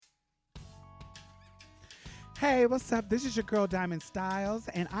Hey, what's up? This is your girl Diamond Styles,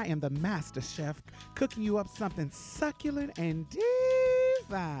 and I am the master chef cooking you up something succulent and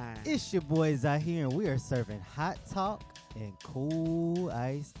divine. It's your boys out here, and we are serving hot talk and cool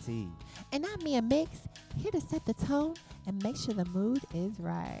iced tea. And I'm Mia Mix, here to set the tone and make sure the mood is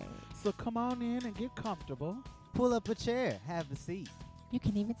right. So come on in and get comfortable. Pull up a chair, have a seat. You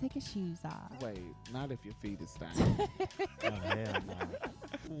can even take your shoes off. Wait, not if your feet is stank. Oh, hell no.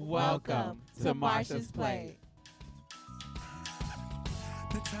 Welcome to Marsha's Plate.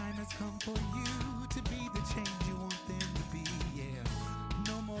 The time has come for you to be the change you want them to be, yeah.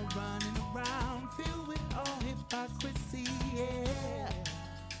 No more running around filled with all hypocrisy, yeah.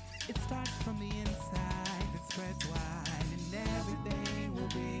 It starts from the inside, it spreads wide, and everything will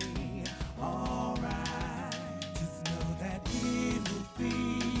be alright. Just know that it will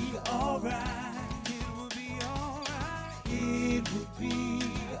be alright. It will be alright. It will be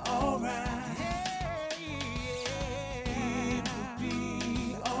alright.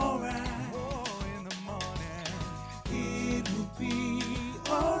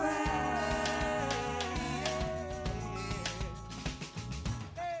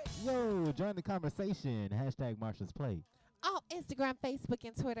 Yo, join the conversation. Hashtag Marsha's Plate. On Instagram, Facebook,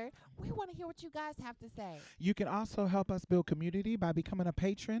 and Twitter, we want to hear what you guys have to say. You can also help us build community by becoming a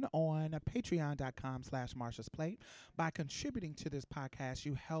patron on patreon.com/Marsha'sPlate. By contributing to this podcast,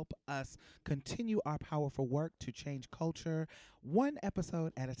 you help us continue our powerful work to change culture one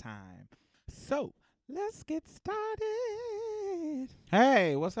episode at a time. So, let's get started.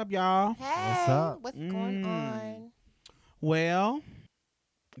 Hey, what's up, y'all? Hey, up? what's going on? Well,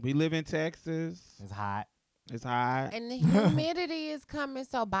 we live in Texas. It's hot. It's hot. And the humidity is coming,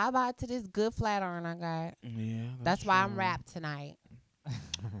 so bye-bye to this good flat iron I got. Yeah, That's why I'm true. wrapped tonight.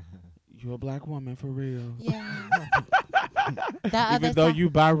 You a black woman for real. Yeah. The other Even though side- you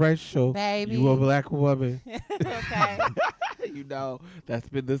biracial, Baby. you a black woman. Okay. You know, that's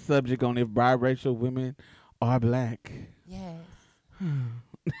been the subject on if biracial women are black. Yes.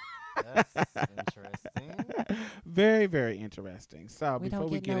 That's interesting. Very, very interesting. So We before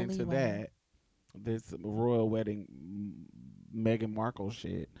don't we get get no into leeway. that, this royal wedding Meghan Markle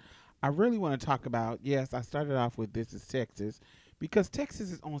shit, I really want to talk about, yes, I started off with This Is Texas, because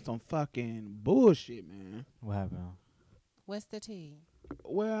Texas is on some fucking bullshit, man. What happened? What's the tea?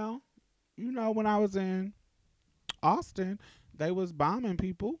 Well, you know, when I was in Austin, they was bombing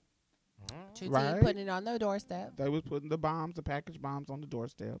people. Two Right. putting it on their doorstep. They was putting the bombs, the package bombs on the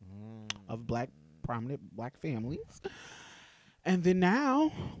doorstep of prominent black families. And then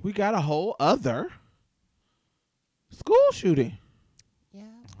now we got a whole other school shooting. Yeah.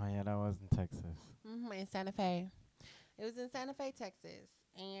 Oh, yeah, that was in Texas. In Santa Fe. It was in Santa Fe, Texas.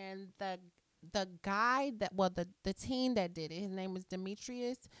 And the guy that, the teen that did it, his name was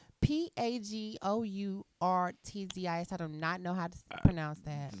Demetrius, Pagourtzis. I do not know how to pronounce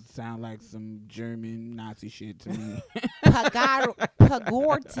that. Sound like some German Nazi shit to me.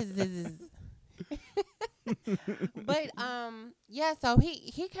 Pagourtzis. But yeah, so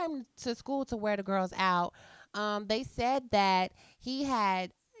he came to school to wear the girls out. They said that he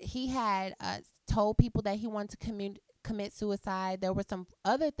had told people that he wanted to commit suicide. There were some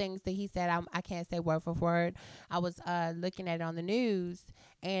other things that he said. I can't say word for word. I was looking at it on the news,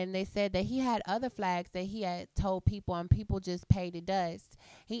 and they said that he had other flags that he had told people, and people just paid to dust.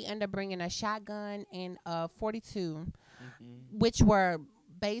 He ended up bringing a shotgun and a 42, which were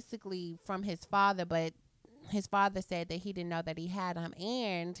basically from his father, but his father said that he didn't know that he had them,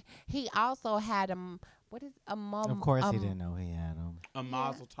 and he also had them. What is a Of course, he didn't know he had them. A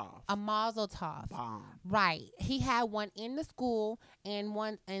Mazel Tov. A Mazel Tov. Bomb. Right. He had one in the school and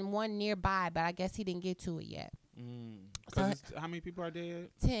one nearby, but I guess he didn't get to it yet. So How many people are dead?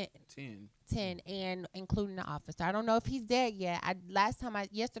 10, 10. and including the officer. I don't know if he's dead yet.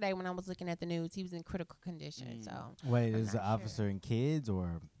 Yesterday when I was looking at the news, he was in critical condition. So Wait, I'm is the not officer in kids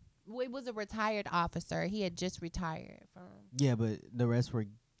or? well, it was a retired officer. He had just retired from. Yeah, but the rest were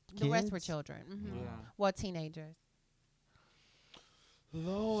kids? The rest were children. Yeah. Well, teenagers.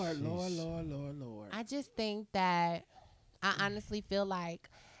 Lord. I just think that I honestly feel like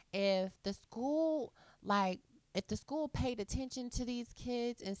if the school paid attention to these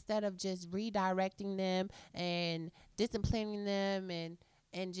kids instead of just redirecting them and disciplining them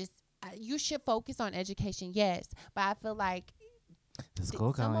and just you should focus on education, yes, but I feel like The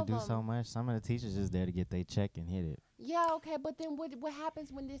school can some only of do them- so much. Some of the teachers just there to get their check and hit it. yeah, okay, but then what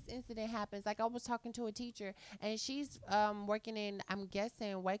happens when this incident happens? Like I was talking to a teacher, and she's working in, I'm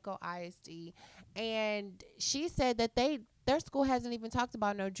guessing, Waco ISD, and she said that their school hasn't even talked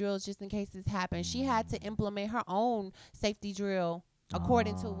about no drills just in case this happens. She had to implement her own safety drill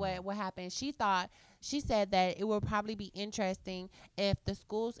according to what happened. She said that it would probably be interesting if the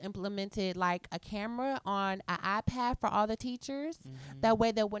schools implemented like a camera on an iPad for all the teachers. That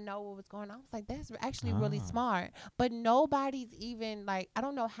way they would know what was going on. I was like, that's actually really smart. But nobody's even like, I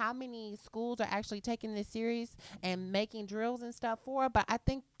don't know how many schools are actually taking this serious and making drills and stuff for it, but I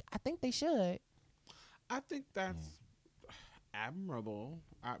think they should. I think that's admirable.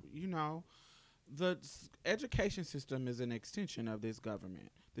 The education system is an extension of this government.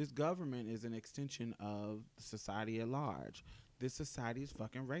 This government is an extension of society at large. This society is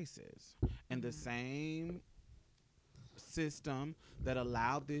fucking racist. And the same system that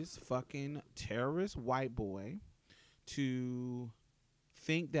allowed this fucking terrorist white boy to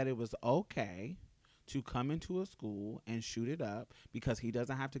think that it was okay to come into a school and shoot it up because he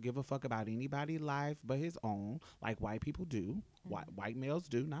doesn't have to give a fuck about anybody's life but his own, like white people do. White males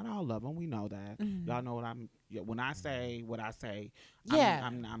do. Not all of them. We know that. Y'all know what when I say what I say. Yeah.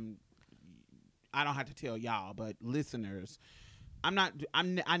 I don't have to tell y'all, but listeners,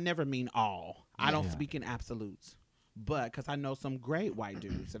 I never mean all. I don't speak in absolutes, but because I know some great white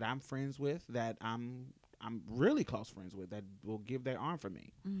dudes that I'm friends with, that I'm really close friends with, that will give their arm for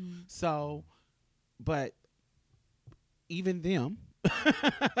me. So. But even them,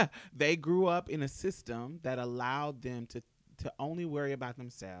 they grew up in a system that allowed them to only worry about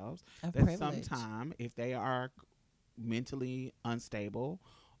themselves. That sometime, if they are mentally unstable,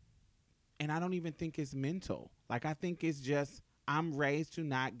 and I don't even think it's mental. Like, I think it's just, I'm raised to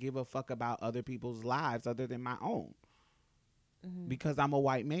not give a fuck about other people's lives other than my own. Because I'm a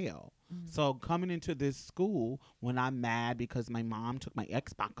white male. So coming into this school when I'm mad because my mom took my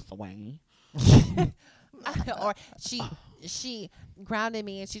Xbox away. Or she grounded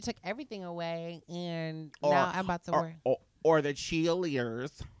me and she took everything away, and now I'm about to work. Or the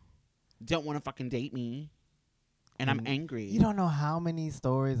cheerleaders don't want to fucking date me, and I'm angry. You don't know how many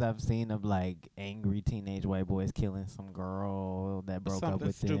stories I've seen of like angry teenage white boys killing some girl that broke up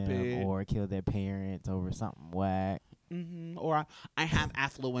with them, or killed their parents over something whack. Or I have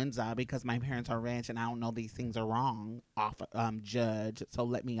affluenza because my parents are rich and I don't know these things are wrong. Judge, so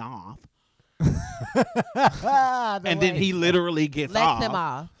let me off. And then he literally gets off. Lets him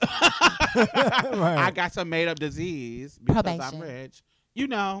off. I got some made up disease because I'm rich.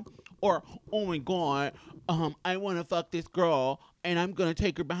 Or, oh my God, I want to fuck this girl and I'm going to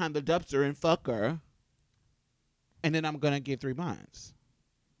take her behind the dumpster and fuck her. And then I'm going to get 3 months.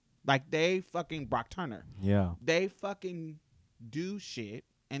 Like, they fucking Brock Turner. Yeah. They fucking do shit,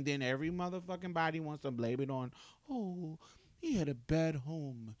 and then every motherfucking body wants to blame it on, oh, he had a bad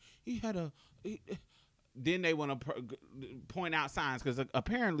home. Then they want to point out signs, because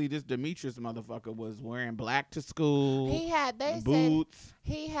apparently this Demetrius motherfucker was wearing black to school. They boots. Said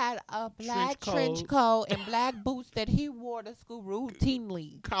he had a black trench coat and black boots that he wore to school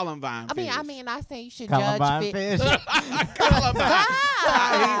routinely. Columbine fish. I mean, I say you should Columbine judge fish.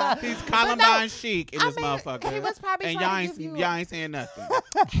 Columbine. He's Columbine chic in this motherfucker. He was probably y'all ain't saying nothing.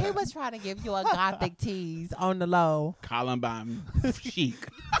 He was trying to give you a gothic tease on the low. Columbine chic.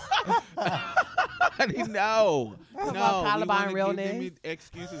 No. Columbine realness. Give me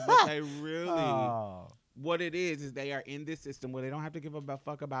excuses, but they really. What it is they are in this system where they don't have to give a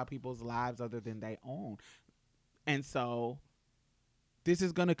fuck about people's lives other than they own, and so this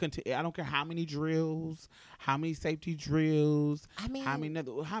is gonna continue. I don't care how many drills, how many safety drills. I mean, how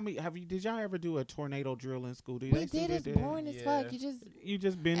many? Did y'all ever do a tornado drill in school? We did. It's boring as fuck. You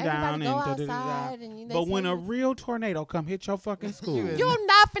just bend down go outside and but when a real tornado come hit your fucking school, you're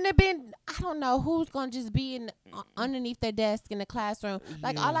not finna be. I don't know who's gonna just be in underneath their desk in the classroom.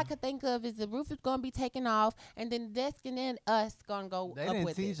 Like all I could think of is the roof is gonna be taken off, and then the desk and then us gonna go they up didn't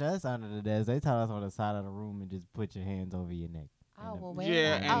with teach it. us under the desk. They taught us on the side of the room and just put your hands over your neck. Oh well, wait.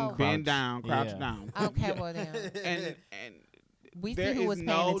 And bend down, crouch down. Okay, well then. and we there see who was is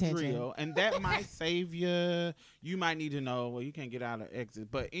paying no attention. drill, and that might save you. You might need to know. Well, you can't get out of exit,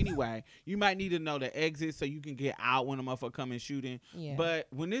 but anyway, you might need to know the exit so you can get out when a motherfucker come and shooting. Yeah. But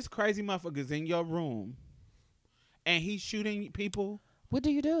when this crazy motherfucker's in your room and he's shooting people, what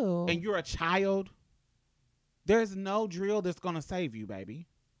do you do? and you're a child, there's no drill that's gonna save you, baby.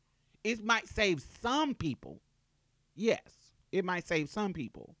 It might save some people. Yes, it might save some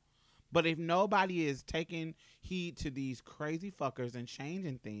people. But if nobody is taking heed to these crazy fuckers and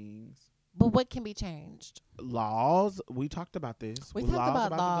changing things. But what can be changed? Laws. We talked about this. We talked about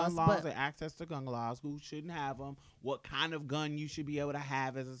the laws, gun laws and access to gun laws. Who shouldn't have them? What kind of gun you should be able to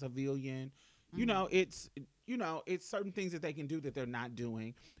have as a civilian? Mm-hmm. It's certain things that they can do that they're not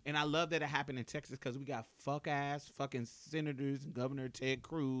doing. And I love that it happened in Texas because we got fucking senators and Governor Ted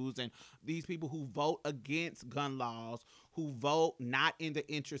Cruz and these people who vote against gun laws who vote not in the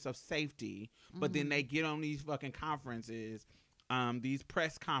interest of safety, but then they get on these fucking conferences, these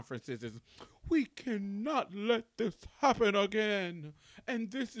press conferences is, we cannot let this happen again. And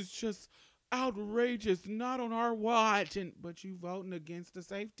this is just outrageous, not on our watch. But you voting against the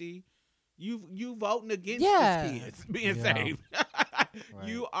safety. You voting against these kids being safe.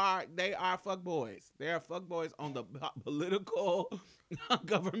 Right. They are fuck boys. They are fuck boys on the political,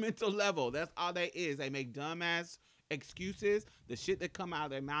 governmental level. That's all they is. They make dumbass excuses. The shit that come out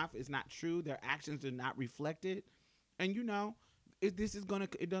of their mouth is not true. Their actions do not reflect it. And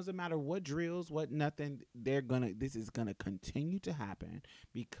it doesn't matter what drills, what nothing. This is gonna continue to happen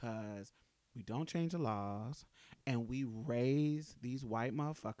because we don't change the laws and we raise these white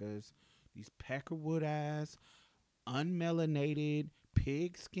motherfuckers, these peckerwood ass, unmelanated,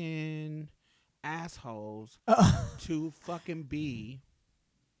 pig skin assholes to fucking be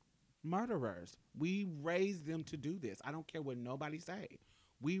murderers. We raise them to do this. I don't care what nobody say.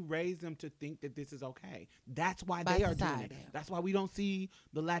 We raise them to think that this is okay. That's why they are doing it. That's why we don't see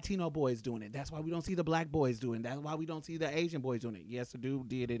the Latino boys doing it. That's why we don't see the black boys doing it. That's why we don't see the Asian boys doing it. Yes, the dude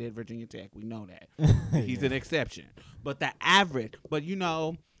did it at Virginia Tech. We know that. He's an exception. But the average,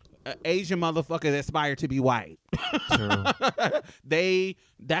 Asian motherfuckers aspire to be white. True.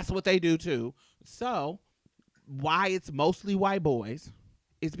 That's what they do too. So why it's mostly white boys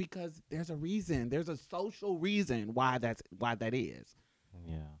is because there's a reason. There's a social reason why that is.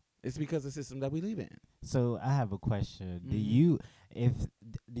 Yeah. It's because of the system that we live in. So I have a question. Do you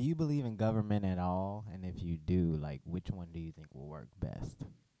believe in government at all? And if you do, like, which one do you think will work best?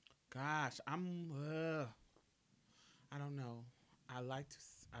 Gosh, I don't know. I like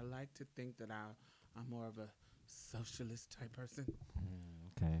to think that I'm more of a socialist type person.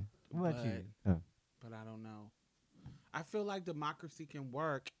 Okay. What about you? But I don't know. I feel like democracy can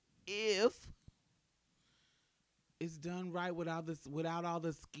work if it's done right without all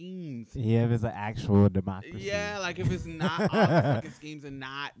the schemes. Yeah, if it's an actual democracy. Yeah, like if it's not all the fucking schemes and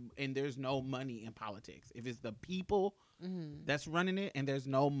there's no money in politics. If it's the people that's running it and there's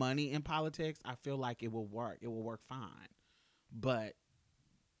no money in politics, I feel like it will work. It will work fine. But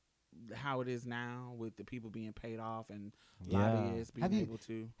how it is now with the people being paid off and lobbyists being able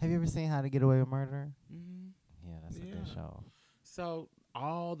to. Have you ever seen How to Get Away with Murder? Mm-hmm. Yeah, that's a good show. So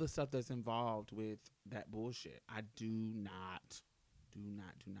all the stuff that's involved with that bullshit, I do not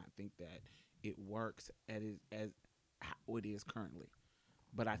think that it works as how it is currently.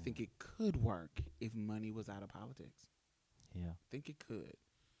 But I think it could work if money was out of politics. Yeah. I think it could.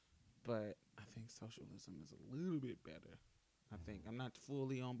 But I think socialism is a little bit better. I think I'm not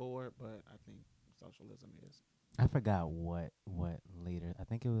fully on board, but I think socialism is. I forgot what leader. I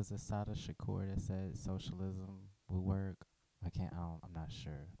think it was Assata Shakur that said socialism would work. I'm not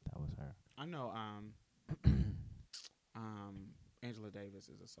sure that was her. I know. Angela Davis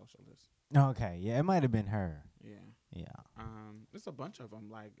is a socialist. Okay, yeah, it might have been her. Yeah. There's a bunch of them.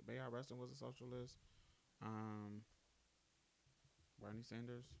 Like Bayard Rustin was a socialist. Bernie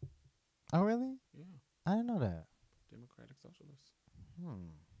Sanders. Oh, really? Yeah. I didn't know that. Democratic socialist.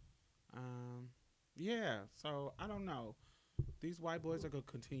 Yeah. So I don't know. These white boys are gonna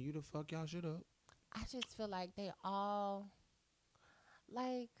continue to fuck y'all shit up. I just feel like they all,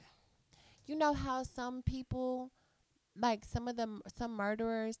 like, you know how some people, like some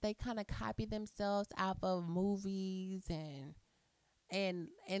murderers, they kind of copy themselves off of movies and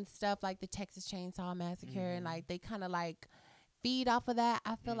stuff like the Texas Chainsaw Massacre, and like they kind of like feed off of that.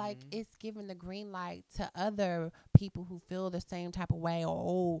 I feel like it's giving the green light to other people who feel the same type of way.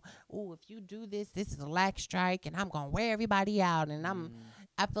 Or, if you do this is a lax strike, and I'm gonna wear everybody out, and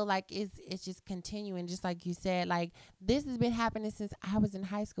I feel like it's just continuing, just like you said. Like this has been happening since I was in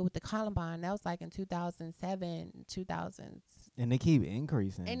high school with the Columbine. That was like in 2007, 2000s. And they keep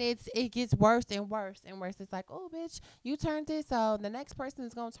increasing. And it gets worse and worse and worse. It's like, oh, bitch, you turned this, so the next person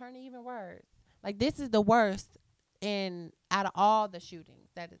is gonna turn it even worse. Like this is the worst. And out of all the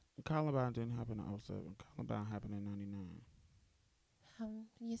shootings, that is. Columbine didn't happen in 2007. Columbine happened in 1999.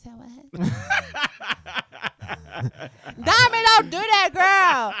 You said what? Diamond, don't do that,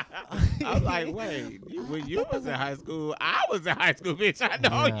 girl. I was like, wait, when you was in high school, I was in high school, bitch. I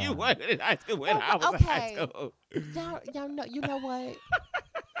know you weren't in high school when I was in high school. Y'all know, you know what?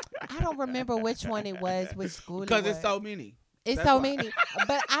 I don't remember which one it was, which school because it's so many. It's so many.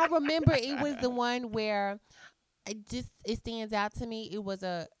 But I remember it was the one where it stands out to me. It was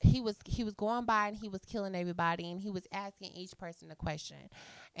he was going by and he was killing everybody, and he was asking each person a question,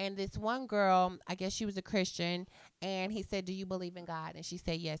 And this one girl, I guess she was a Christian, and he said, "Do you believe in God?" And she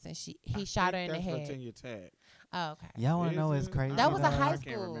said yes, and he shot her in the head. Virginia Tech. Oh, okay. Y'all want to know what's crazy? That was a high I can't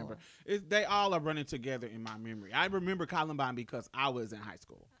school. remember. They all are running together in my memory. I remember Columbine because I was in high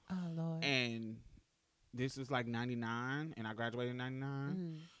school. Oh Lord. And this was like 99, and I graduated in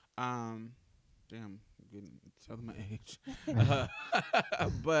 99. Mm-hmm. Damn, getting telling my age.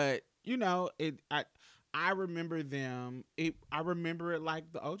 But you know, I remember them. I remember it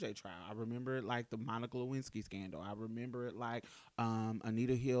like the OJ trial. I remember it like the Monica Lewinsky scandal. I remember it like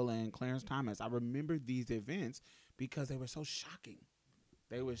Anita Hill and Clarence Thomas. I remember these events because they were so shocking.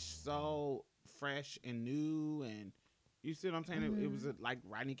 They were so fresh and new, and you see what I'm saying? Mm-hmm. It was like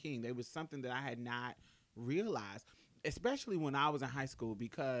Rodney King. There was something that I had not realized, especially when I was in high school,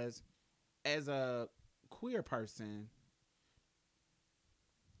 because as a queer person,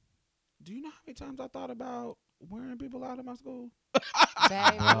 do you know how many times I thought about wearing people out of my school?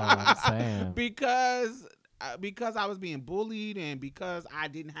 I'm saying. Because I was being bullied, and because I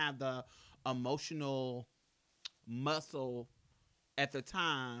didn't have the emotional muscle at the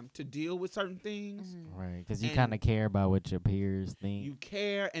time to deal with certain things. Mm-hmm. Right, because you kind of care about what your peers think. You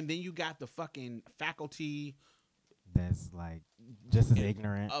care, and then you got the fucking faculty that's like just as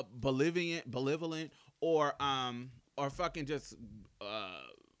ignorant, malevolent, or fucking just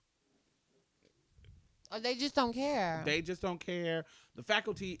or they just don't care. They just don't care. The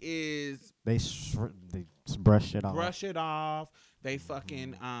faculty is they brush it off. Brush it off. They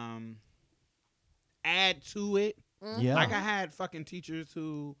fucking add to it. Mm-hmm. Yeah. Like I had fucking teachers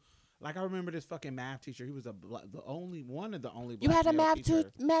who, like I remember this fucking math teacher. He was one of the only. You had a male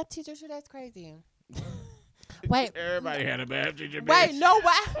math teacher too. That's crazy. Wait. Everybody had a math teacher. Wait, bitch. no,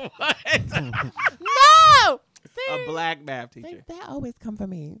 what? No. See? A black math teacher. That always come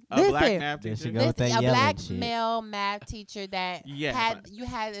from me. A black math There she teacher. go with that a yelling black shit. male math teacher that Yes. you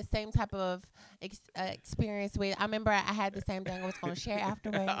had the same type of experience with. I remember I had the same thing I was going to share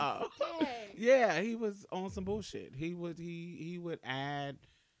afterwards. Yeah, he was on some bullshit. He would add.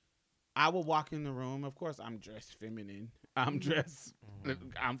 I would walk in the room. Of course, I'm dressed feminine. I'm dressed.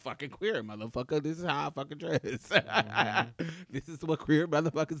 I'm fucking queer, motherfucker. This is how I fucking dress. This is what queer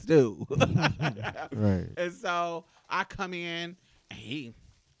motherfuckers do. Right. And so I come in, and he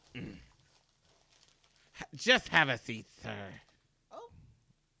just have a seat, sir.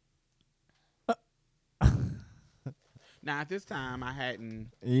 Now at this time, I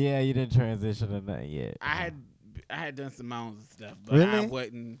hadn't. Yeah, you didn't transition to that yet. I had done some mounds and stuff, but Really? I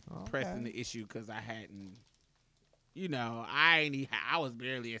wasn't pressing the issue because I hadn't. You know, I was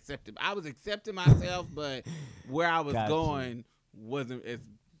barely accepted. I was accepting myself, but where I was going wasn't as,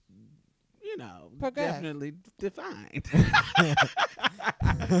 definitely defined. I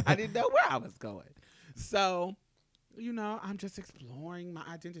didn't know where I was going. So, I'm just exploring my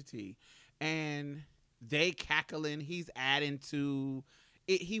identity. And they cackling. He's adding to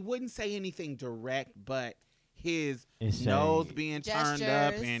it. He wouldn't say anything direct, but his nose being turned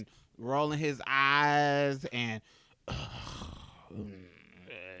up and rolling his eyes and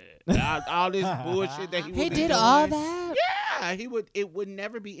all this bullshit that he did all that. Yeah, he would. It would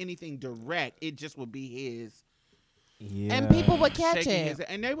never be anything direct. It just would be his. Yeah. And people would catch it.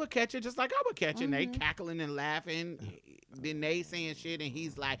 And they would catch it just like I would catch it. And they cackling and laughing. Then they saying shit, and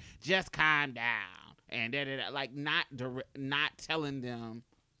he's like, "Just calm down," and like not telling them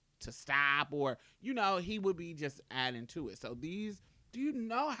to stop, or he would be just adding to it. So do you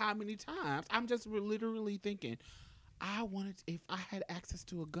know how many times I'm just literally thinking, if I had access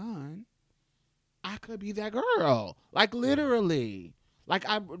to a gun, I could be that girl. Like literally. Like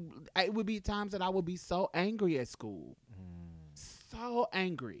it would be times that I would be so angry at school. So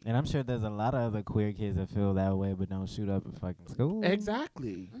angry. And I'm sure there's a lot of other queer kids that feel that way but don't shoot up at fucking school.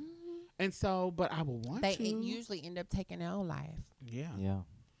 Exactly. And so, but I would want to. They usually end up taking their own life. Yeah. Yeah.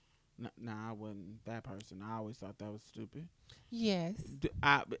 Nah, I wasn't that person. I always thought that was stupid. Yes.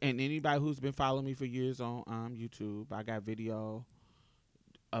 And anybody who's been following me for years on YouTube, I got video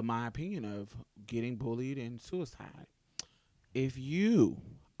of my opinion of getting bullied and suicide. If you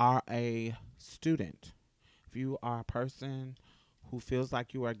are a student, if you are a person who feels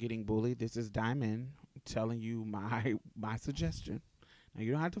like you are getting bullied, this is Diamond telling you my suggestion. Now,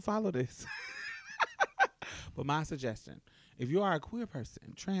 you don't have to follow this, but my suggestion. If you are a queer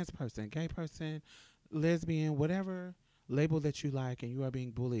person, trans person, gay person, lesbian, whatever label that you like, and you are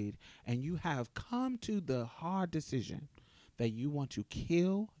being bullied, and you have come to the hard decision that you want to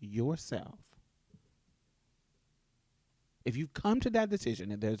kill yourself, if you've come to that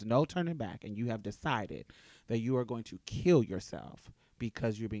decision and there's no turning back, and you have decided that you are going to kill yourself,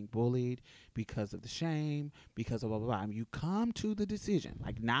 because you're being bullied, because of the shame, because of blah, blah, blah. I mean, you come to the decision.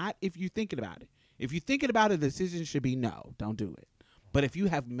 Like, not if you're thinking about it. If you're thinking about it, the decision should be no, don't do it. But if you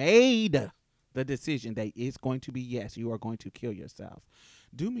have made the decision that it's going to be yes, you are going to kill yourself,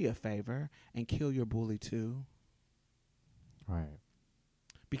 do me a favor and kill your bully too. Right.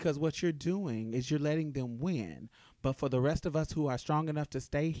 Because what you're doing is you're letting them win. But for the rest of us who are strong enough to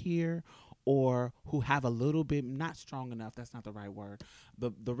stay here, or who have a little bit, not strong enough, that's not the right word.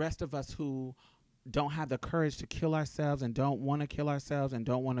 The rest of us who don't have the courage to kill ourselves and don't want to kill ourselves and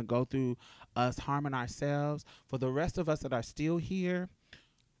don't want to go through us harming ourselves, for the rest of us that are still here,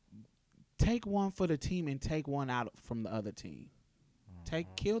 take one for the team and take one out from the other team.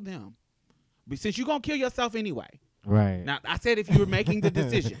 Kill them. But since you're going to kill yourself anyway. Right. Now, I said if you were making the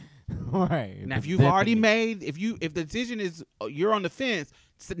decision. Right. Now, if you've already made, if the decision is you're on the fence,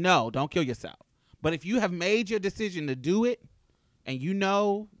 no, don't kill yourself. But if you have made your decision to do it and you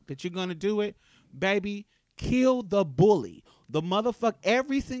know that you're going to do it, baby, kill the bully. The motherfucker,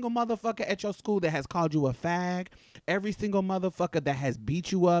 every single motherfucker at your school that has called you a fag, every single motherfucker that has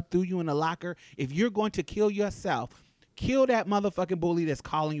beat you up, threw you in the locker, if you're going to kill yourself, kill that motherfucking bully that's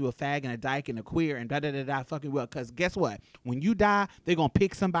calling you a fag and a dyke and a queer and da-da-da-da fucking well. Because guess what? When you die, they're going to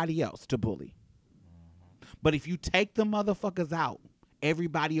pick somebody else to bully. But if you take the motherfuckers out,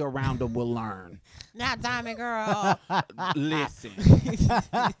 everybody around them will learn. Now, Diamond Girl. Listen.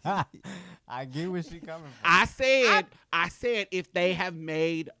 I get where she coming from. I said if they have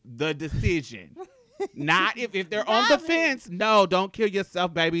made the decision. Not if they're on the fence. No, don't kill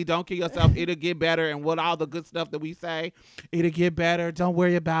yourself, baby. Don't kill yourself. It'll get better. And what all the good stuff that we say, it'll get better. Don't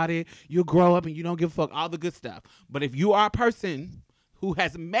worry about it. You'll grow up and you don't give a fuck. All the good stuff. But if you are a person who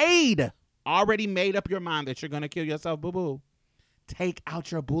has already made up your mind that you're going to kill yourself, boo-boo, take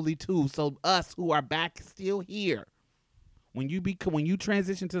out your bully too. So us who are back still here, when you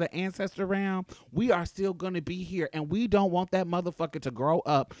transition to the ancestor realm, we are still going to be here. And we don't want that motherfucker to grow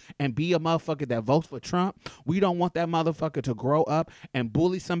up and be a motherfucker that votes for Trump. We don't want that motherfucker to grow up and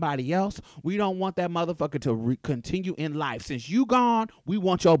bully somebody else. We don't want that motherfucker to continue in life. Since you gone, we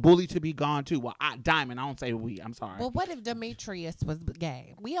want your bully to be gone too. Well, Diamond, I don't say we. I'm sorry. Well, what if Demetrius was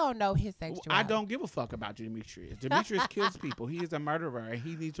gay? We all know his sexuality. I don't give a fuck about Demetrius. Demetrius kills people. He is a murderer and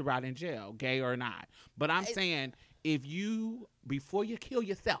he needs to rot in jail, gay or not. But I'm saying, if you, before you kill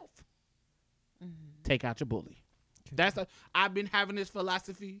yourself, take out your bully. I've been having this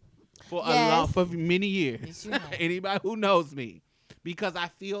philosophy for many years. Yes, anybody who knows me, because I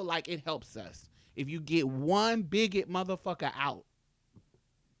feel like it helps us. If you get one bigot motherfucker out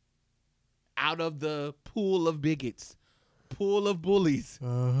of the pool of bigots, pool of bullies,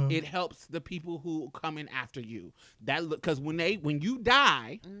 it helps the people who come in after you. Because when you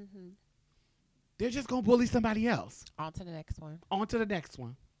die. They're just going to bully somebody else. On to the next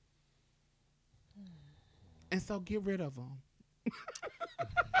one. And so get rid of them.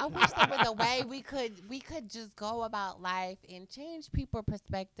 I wish there was a way we could just go about life and change people's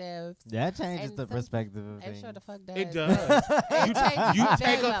perspectives. That changes the perspective of things. It sure the fuck does. It does. you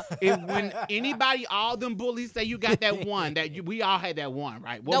take when anybody, all them bullies say you got that one, we all had that one,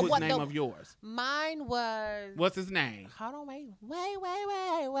 right? What was the name of yours? Mine was. What's his name? Hold on, wait.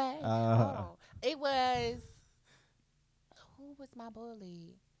 Hold on. It was. Who was my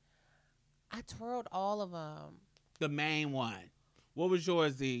bully? I twirled all of them. The main one. What was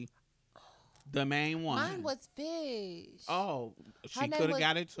yours, Z? The main one. Mine was Fish. Oh, she could have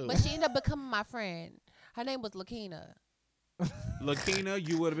got it too. But she ended up becoming my friend. Her name was Lakina. Lakina,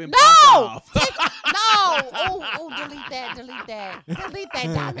 you would have been pumped off. No! Oh, delete that. Delete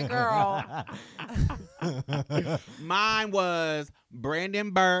that, Diamond Girl. Mine was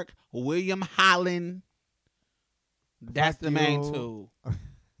Brandon Burke, William Holland. That's the main two.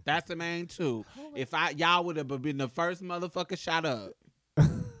 That's the main two. If y'all would have been the first motherfucker shot up.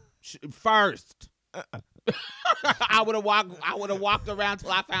 First. I would have walked around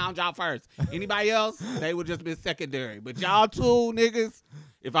till I found y'all first. Anybody else, they would just been secondary. But y'all two niggas,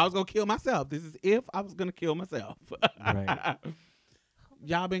 if I was gonna kill myself, this is if I was gonna kill myself. Right.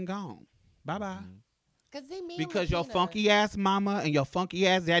 Y'all been gone. Bye-bye. Because your funky ass mama and your funky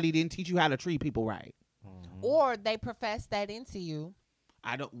ass daddy didn't teach you how to treat people right. Or they profess that into you.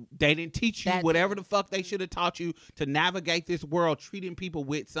 They didn't teach you whatever the fuck they should have taught you to navigate this world, treating people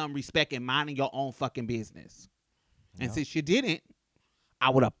with some respect and minding your own fucking business. Yep. And since you didn't, I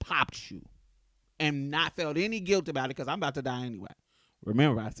would have popped you and not felt any guilt about it because I'm about to die anyway.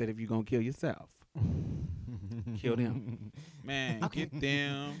 Remember, I said if you're going to kill yourself, kill them. Man, get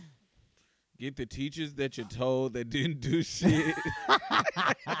them. Get the teachers that you told that didn't do shit.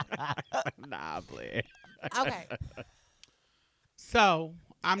 Nah, play. Okay. So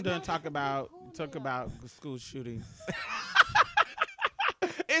I'm done talk about school shootings.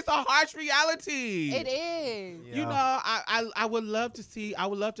 It's a harsh reality. It is. Yeah. You know, I would love to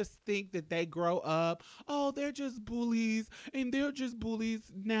think that they grow up. Oh, they're just bullies, and they're just bullies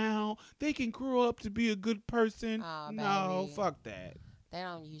now. They can grow up to be a good person. Oh, no, baby. fuck that. They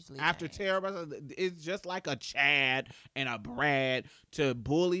don't usually. After terrorism, it's just like a Chad and a Brad to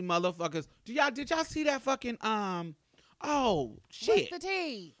bully motherfuckers. Did y'all see that fucking oh shit. What's the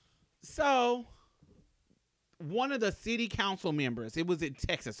tea? So one of the city council members, it was in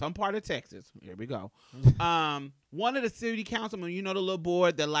Texas, some part of Texas. Here we go. One of the city councilmen, you know, the little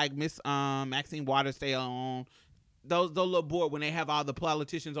board that like Miss Maxine Waters stay on. Those little board when they have all the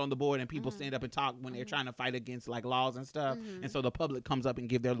politicians on the board and people stand up and talk when they're trying to fight against like laws and stuff. And so the public comes up and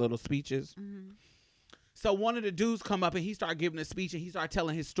give their little speeches. So one of the dudes come up and he started giving a speech and he started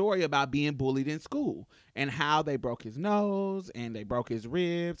telling his story about being bullied in school and how they broke his nose and they broke his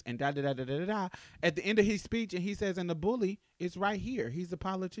ribs and da da da da da da. At the end of his speech, and he says, and the bully is right here. He's a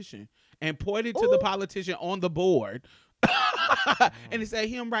politician, and pointed to the politician on the board. And he said,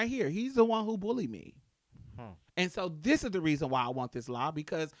 him right here. He's the one who bullied me. And so this is the reason why I want this law,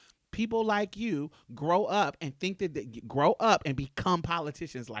 because people like you grow up and think that they grow up and become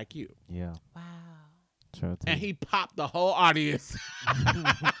politicians like you. Yeah. Wow. True. And he popped the whole audience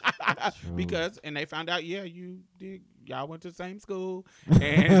because, and they found out, yeah, y'all went to the same school,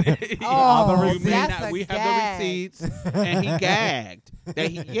 and we have the receipts, and he gagged.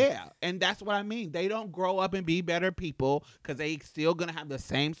 And that's what I mean. They don't grow up and be better people because they still gonna have the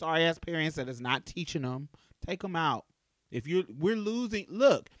same sorry ass parents that is not teaching them. Take them out. We're losing.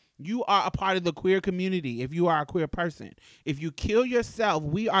 Look. You are a part of the queer community if you are a queer person. If you kill yourself,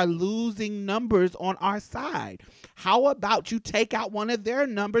 we are losing numbers on our side. How about you take out one of their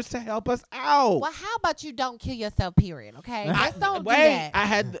numbers to help us out? Well, how about you don't kill yourself, period, okay? Just don't do that.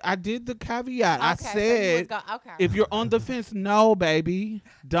 I did the caveat. Okay, I said, if you're on the fence, no, baby,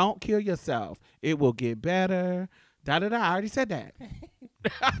 don't kill yourself. It will get better. Da-da-da. I already said that.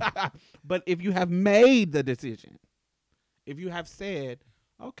 But if you have made the decision, if you have said,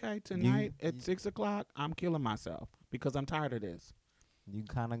 okay, tonight at 6:00, I'm killing myself because I'm tired of this. You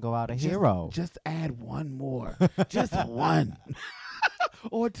kind of go out a hero. Just add one more. Just one.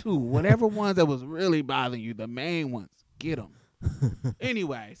 Or two. Whatever ones that was really bothering you, the main ones. Get them.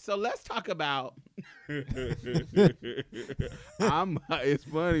 Anyway, so let's talk about... It's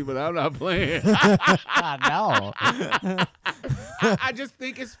funny, but I'm not playing. I know. I just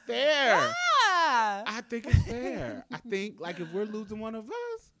think it's fair. Yeah. I think it's fair. I think, like, if we're losing one of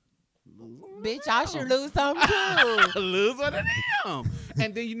us, bitch, I should lose some too. Lose one of them.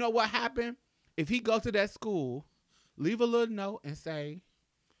 And then you know what happened? If he goes to that school, leave a little note and say,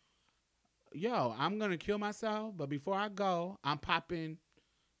 yo, I'm going to kill myself, but before I go, I'm popping,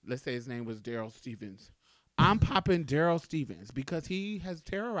 let's say his name was Daryl Stevens. I'm popping Daryl Stevens because he has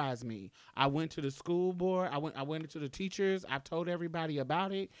terrorized me. I went to the school board. I went into the teachers. I've told everybody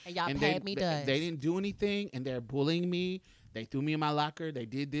about it. And y'all paid me dust. They didn't do anything, and they're bullying me. They threw me in my locker. They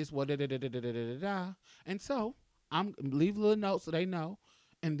did this. And so I'm leave a little note so they know.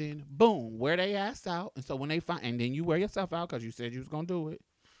 And then, boom, wear they ass out. And so when they find, and then you wear yourself out because you said you was going to do it.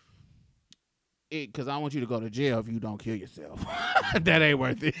 Because I want you to go to jail if you don't kill yourself. That ain't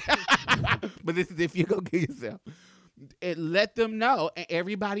worth it. But this is if you go kill yourself. Let them know. And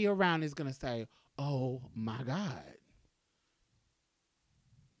everybody around is going to say, oh, my God.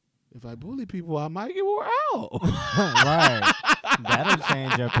 If I bully people, I might get wore out. Right. That'll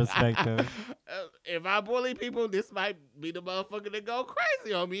change your perspective. If I bully people, this might be the motherfucker that go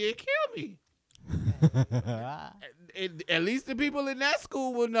crazy on me and kill me. At least the people in that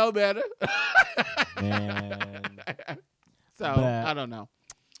school will know better. Man. So, I don't know.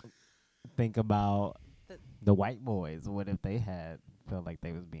 Think about the white boys. What if they felt like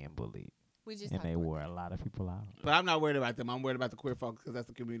they was being bullied? And they wore a lot of people out. But I'm not worried about them. I'm worried about the queer folks because that's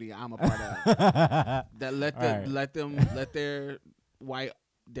the community I'm a part of. That let their white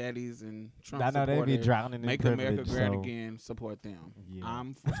daddies and Trump I know they be drowning in Make America Great Again. Support them. Yeah.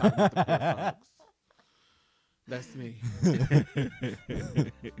 I'm talking about the queer folks. That's me.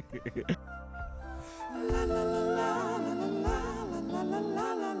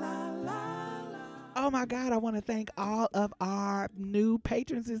 Oh my God, I want to thank all of our new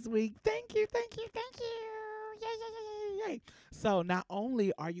patrons this week. Thank you. Yay. So not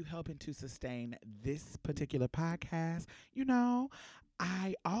only are you helping to sustain this particular podcast,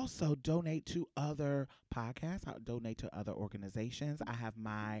 I also donate to other podcasts. I donate to other organizations. I have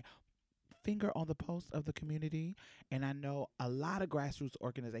my finger on the pulse of the community, and I know a lot of grassroots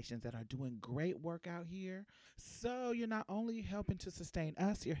organizations that are doing great work out here. So you're not only helping to sustain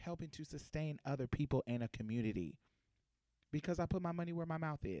us, you're helping to sustain other people in a community. Because I put my money where my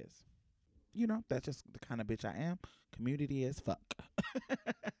mouth is. You know, that's just the kind of bitch I am. Community is fuck.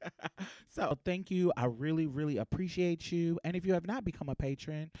 So thank you. I really, really appreciate you. And if you have not become a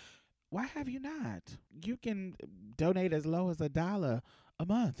patron, why have you not? You can donate as low as $1 a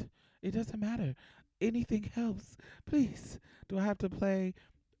month. It doesn't matter. Anything helps. Please. Do I have to play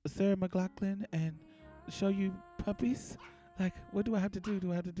Sarah McLachlan and show you puppies? Like, what do I have to do?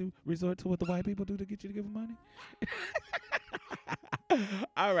 Do I have to resort to what the white people do to get you to give them money?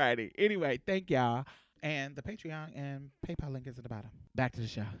 Alrighty. Anyway, thank y'all. And the Patreon and PayPal link is at the bottom. Back to the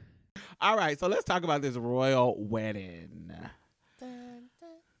show. All right, so let's talk about this royal wedding.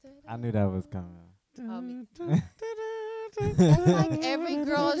 I knew that was coming. That's like every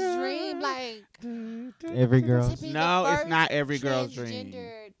girl's dream. Like every girl. No, it's not every girl's dream.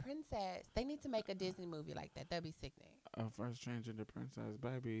 Transgendered princess. They need to make a Disney movie like that. That'd be sickening. First transgender princess,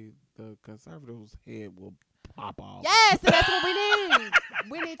 baby. The conservatives' head will pop off. Yes, so that's what we need.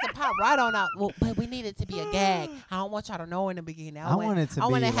 We need to pop right on out. Well, but we need it to be a gag. I don't want y'all to know in the beginning. I want it to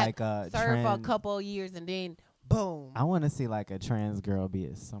be like a serve for a couple of years and then boom. I want to see like a trans girl be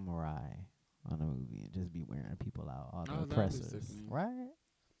a samurai on a movie and just be wearing people out, all the oppressors, right?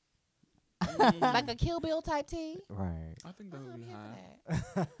 Like a Kill Bill type tee. Right. I think that would be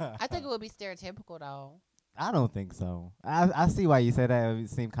high. I think it would be stereotypical though. I don't think so. I see why you say that. It would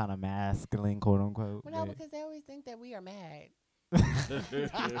seem kind of masculine, quote unquote. Well, no, because they always think that we are mad.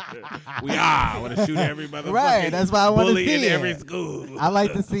 We are. I want to shoot every motherfucker. Right. That's why I want to see in it. every school. I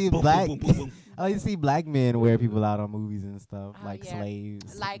like to see black. Boom, boom, boom, boom. I like to see black men wear people out on movies and stuff, like yeah.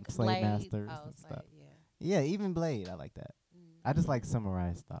 slaves, like slave Blade. masters and stuff. Yeah, even Blade. I like that. I just like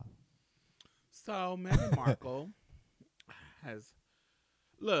samurai stuff. So Meghan Markle has.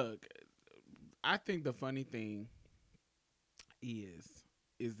 Look, I think the funny thing is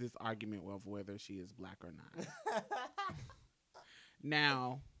this argument of whether she is black or not.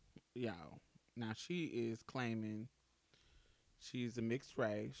 Now she is claiming she's a mixed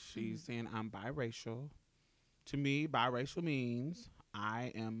race. She's saying I'm biracial. To me, biracial means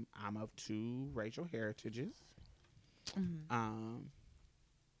I'm of two racial heritages.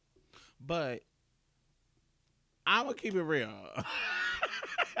 But I'm gonna keep it real.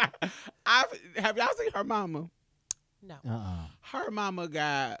 Have y'all seen her mama? No. Her mama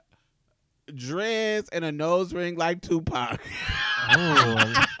got dreads and a nose ring like Tupac.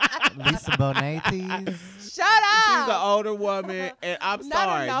 Oh, Lisa Bonet. Shut up. She's an older woman, and I'm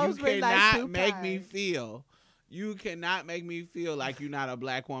sorry, you cannot like make me feel. You cannot make me feel like you're not a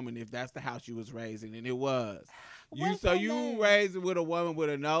black woman if that's the house you was raised in, and it was. You raised with a woman with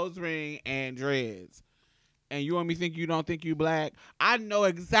a nose ring and dreads. And you want me to think you don't think you black? I know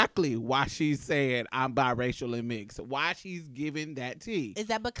exactly why she's saying I'm biracial and mixed. Why she's giving that tea. Is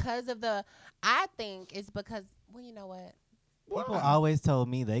that because of the... I think it's because... Well, you know what? People always told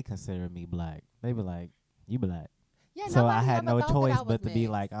me they consider me black. They be like, you black. Yeah, so I had no choice but to be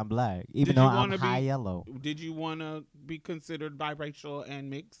like, I'm black. Even though I'm high yellow. Did you want to be considered biracial and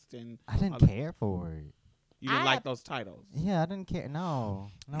mixed? And I didn't care for it. You didn't like those titles? Yeah, I didn't care. No,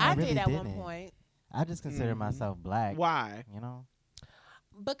 I really did at didn't. one point. I just consider myself black. Why? You know?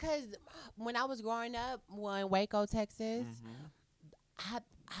 Because when I was growing up, in Waco, Texas,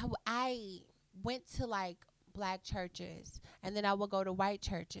 I went to like black churches, and then I would go to white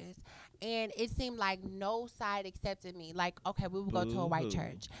churches, and it seemed like no side accepted me. Like, okay, we would go to a white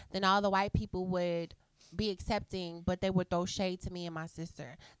church, then all the white people would be accepting, but they would throw shade to me and my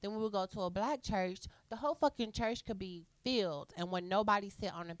sister. Then we would go to a black church, the whole fucking church could be filled, and when nobody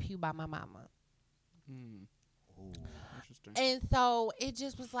sit on the pew by my mama. Ooh, interesting. And so it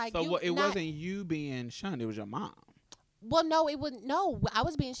just was like, so it wasn't you being shunned, it was your mom. Well, no, it wouldn't. No, I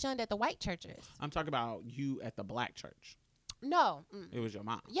was being shunned at the white churches. I'm talking about you at the black church. No. It was your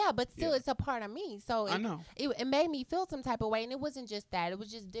mom. Yeah, but still, it's a part of me. So I know. It made me feel some type of way. And it wasn't just that. It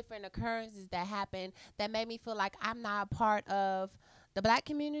was just different occurrences that happened that made me feel like I'm not a part of the black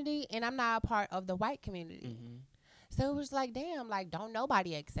community and I'm not a part of the white community. So it was like, damn, like, don't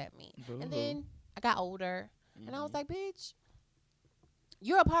nobody accept me. And then I got older, and I was like, bitch,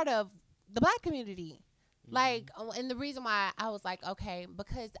 you're a part of the black community. Like, and the reason why I was like, okay,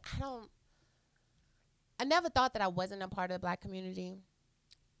 because I never thought that I wasn't a part of the black community.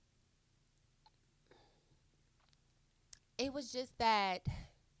 It was just that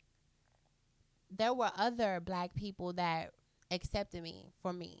there were other black people that accepted me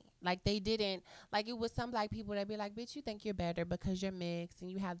for me. Like they didn't, like it was some black people that be like, bitch, you think you're better because you're mixed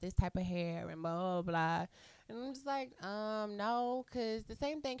and you have this type of hair and blah, blah, blah. And I'm just like, no, because the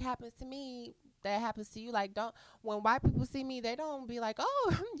same thing happens to me that happens to you. Like, when white people see me, they don't be like,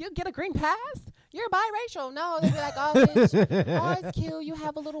 oh, you get a green pass? You're biracial. No, they be like, oh, bitch, oh, it's cute. You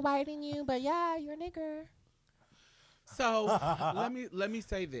have a little white in you, but yeah, you're a nigger. So let me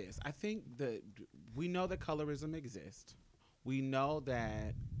say this. I think that we know that colorism exists. We know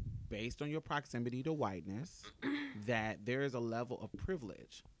that based on your proximity to whiteness, that there is a level of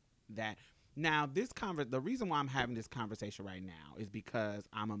privilege that now the reason why I'm having this conversation right now is because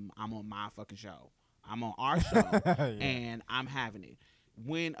I'm on my fucking show. I'm on our show and I'm having it.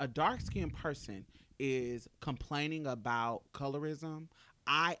 When a dark-skinned person is complaining about colorism,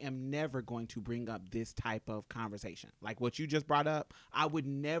 I am never going to bring up this type of conversation. Like what you just brought up, I would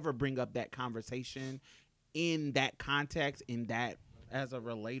never bring up that conversation in that context, in that as a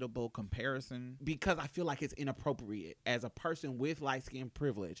relatable comparison, because I feel like it's inappropriate. As a person with light skin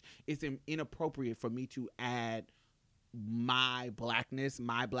privilege, it's inappropriate for me to add my blackness,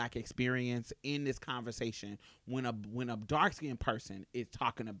 my black experience in this conversation when a dark skinned person is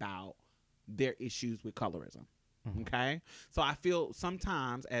talking about their issues with colorism. Okay? So I feel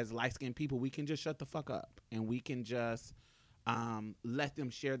sometimes as light skinned people, we can just shut the fuck up and we can just let them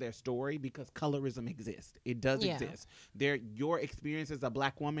share their story, because colorism exists. It does exist. Your experience as a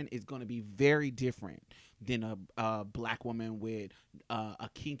black woman is going to be very different than a black woman with a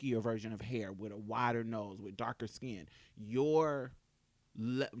kinkier version of hair, with a wider nose, with darker skin. Your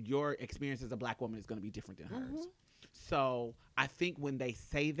experience as a black woman is going to be different than hers. So I think when they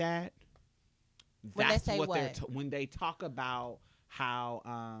say that, that's when they talk about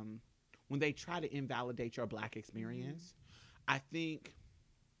how when they try to invalidate your black experience, I think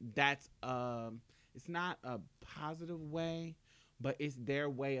that's it's not a positive way, but it's their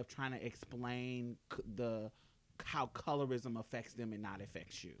way of trying to explain how colorism affects them and not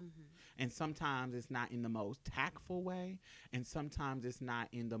affects you. And sometimes it's not in the most tactful way, and sometimes it's not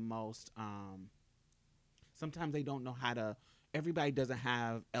in the most sometimes they don't know how to. Everybody doesn't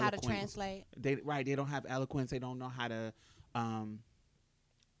have eloquence. How to translate. They don't have eloquence. They don't know how to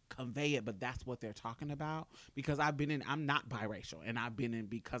convey it, but that's what they're talking about. Because I'm not biracial, and I've been in,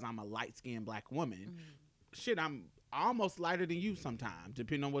 because I'm a light-skinned black woman. Shit, I'm almost lighter than you sometimes,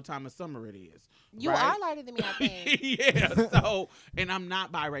 depending on what time of summer it is. You are lighter than me, I think. Yeah. So, and I'm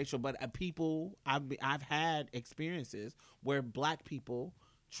not biracial, but I've had experiences where black people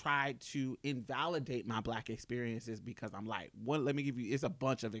tried to invalidate my black experiences because I'm like, let me give you, it's a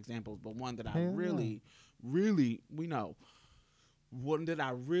bunch of examples, but one that I really, one that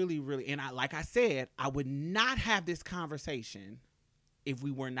I really, and like I said, I would not have this conversation if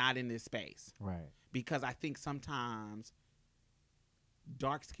we were not in this space. Right. Because I think sometimes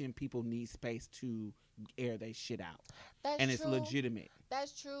dark-skinned people need space to air their shit out. That's it's legitimate.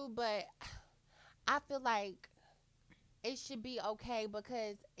 That's true, but I feel like it should be okay,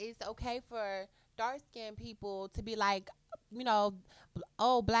 because it's okay for dark-skinned people to be like,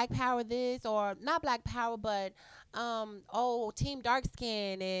 oh, black power this, or not black power, but oh, team dark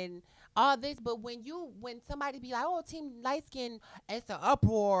skin and all this. But when somebody be like, oh, team light skin, it's an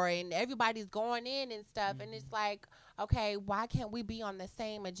uproar and everybody's going in and stuff, and it's like, okay, why can't we be on the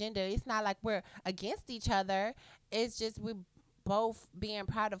same agenda? It's not like we're against each other. It's just we both being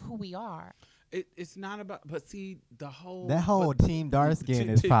proud of who we are. It's not about, but see, that whole team dark skin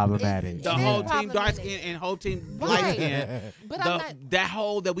is problematic. The whole team dark skin and whole team light skin. But that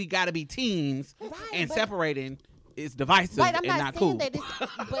whole that we got to be teams and separating is divisive and not cool. That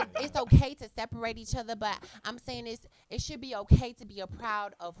but it's okay to separate each other. But I'm saying it should be okay to be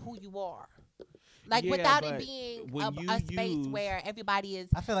proud of who you are. Like, without it being a space where everybody is.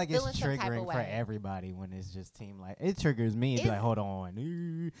 I feel like it's triggering for everybody when it's just team light. It triggers me and be like, hold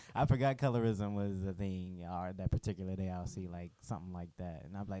on. I forgot colorism was a thing, or that particular day I'll see like something like that.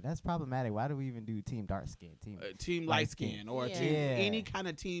 And I'm like, that's problematic. Why do we even do team dark skin? Team light skin, or any kind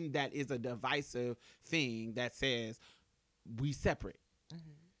of team that is a divisive thing that says we separate.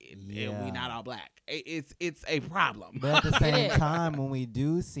 And we not all black. It's a problem. But at the same time, when we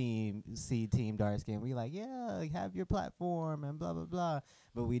do see team dark skin, we like, have your platform and blah blah blah.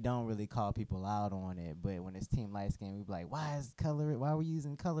 But we don't really call people out on it. But when it's team light skin, we be like, why are we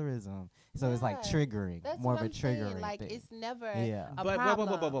using colorism? So it's like triggering, more of a triggering thing. Like, it's never a problem.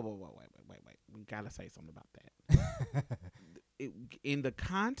 Wait. We gotta say something about that. In the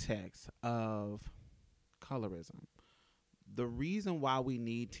context of colorism, the reason why we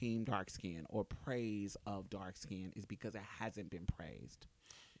need team dark skin or praise of dark skin is because it hasn't been praised.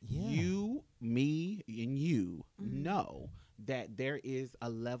 Yeah. You, me, and you know that there is a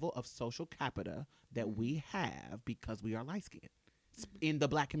level of social capita that we have because we are light skinned in the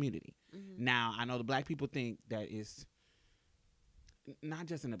black community. Now, I know the black people think that is not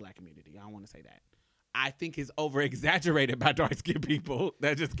just in the black community. I don't want to say that. I think it's over exaggerated by dark skinned people.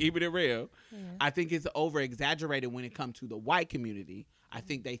 That's just keeping it real. Yeah. I think it's over exaggerated when it comes to the white community. I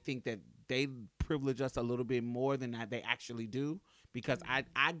think that they privilege us a little bit more than that they actually do, because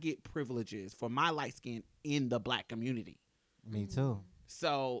I get privileges for my light skin in the black community. Me too.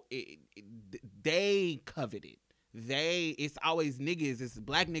 So they covet it. It's always niggas, it's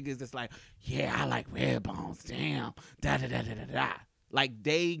black niggas that's like, yeah, I like red bones, damn, da da da da da da. Like,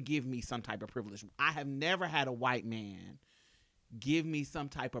 they give me some type of privilege. I have never had a white man give me some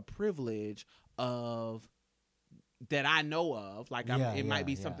type of privilege of that I know of. Like, it might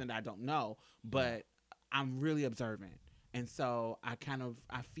be something that I don't know, but I'm really observant. And so I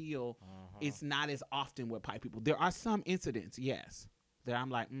feel it's not as often with white people. There are some incidents, yes, that I'm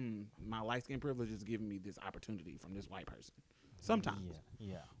like, my light skin privilege is giving me this opportunity from this white person. Sometimes.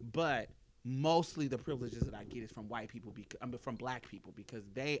 Yeah. But mostly the privileges that I get is from white people, from black people, because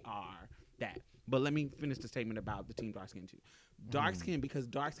they are that. But let me finish the statement about the team dark skin too. Dark skin, because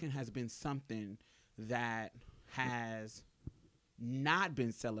dark skin has been something that has not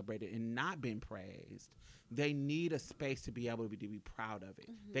been celebrated and not been praised. They need a space to be able to be proud of it.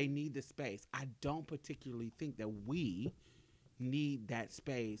 They need the space. I don't particularly think that we need that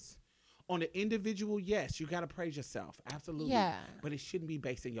space. On an individual, yes, you got to praise yourself. Absolutely. Yeah. But it shouldn't be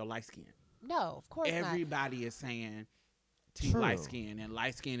based in your light skin. No, of course not. Everybody is saying team light skin and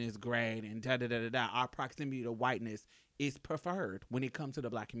light skin is great and da da da da da. Our proximity to whiteness is preferred when it comes to the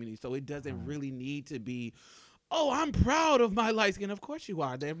black community. So it doesn't really need to be, oh, I'm proud of my light skin. Of course you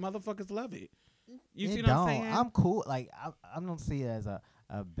are. They motherfuckers love it. You see what I'm saying? I'm cool. Like, I don't see it as a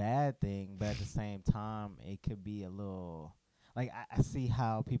bad thing, but at the same time, it could be a little. Like, I see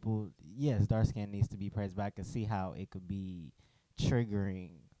how people, yes, dark skin needs to be praised, but I can see how it could be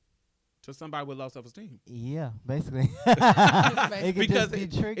triggering to somebody with low self-esteem. Yeah, basically. It could because just be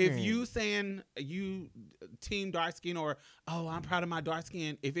triggering. if you saying you team dark skin or, oh, I'm proud of my dark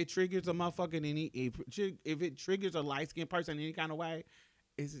skin, if it triggers a motherfucker if it triggers a light skinned person in any kind of way,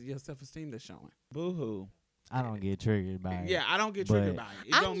 it's your self-esteem that's showing. Boo-hoo. I don't get triggered by it. Yeah, I don't get triggered by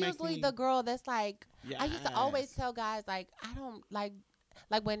it. I'm usually the girl that's like, yes. I used to always tell guys, like, I don't like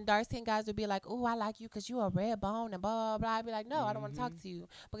when dark skinned guys would be like, oh, I like you because you a red bone and blah, blah, blah. I'd be like, no, I don't want to talk to you.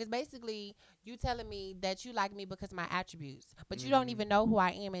 Because basically, you telling me that you like me because of my attributes. But you don't even know who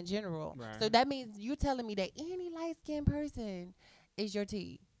I am in general. Right. So that means you telling me that any light skinned person is your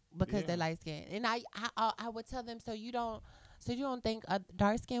T because they're light skinned. And I would tell them, so you don't think a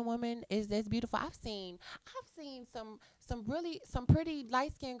dark skinned woman is this beautiful? I've seen some pretty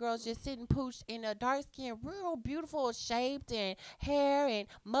light skinned girls just sitting pooched in a dark skin, real beautiful shaped and hair and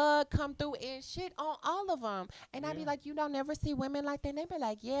mud come through and shit on all of them. And I'd be like, you don't never see women like that. And they'd be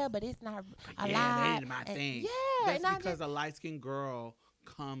like, yeah, but it's not a lot. That ain't my thing. Yeah, that's because a light skinned girl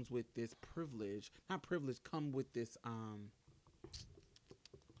comes with this privilege, not privilege, come with this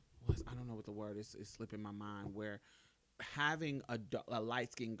I don't know what the word is. It's slipping my mind. Where having a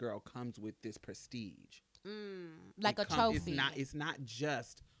light skinned girl comes with this prestige. Like a trophy. It's not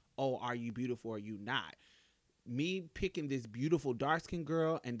just, oh, are you beautiful or are you not? Me picking this beautiful dark skinned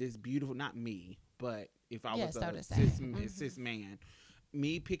girl and this beautiful, not me, but if I was a cis man,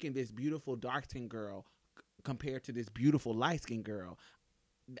 me picking this beautiful dark skinned girl compared to this beautiful light skinned girl,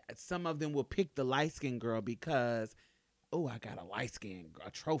 some of them will pick the light skinned girl because, oh, I got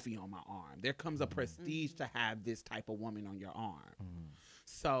a trophy on my arm. There comes a prestige to have this type of woman on your arm.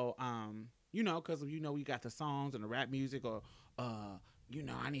 So, because, we got the songs and the rap music or,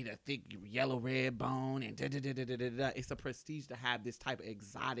 I need a thick yellow red bone and da-da-da-da-da-da. It's a prestige to have this type of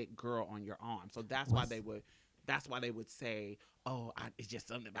exotic girl on your arm. So that's why they would say, oh, it's just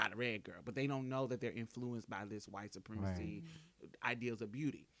something about a red girl. But they don't know that they're influenced by this white supremacy ideals of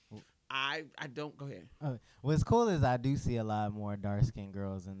beauty. I don't. Go ahead. What's cool is I do see a lot more dark skinned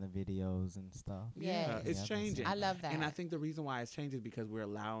girls in the videos and stuff. Yeah, it's changing. I love that. And I think the reason why it's changing is because we're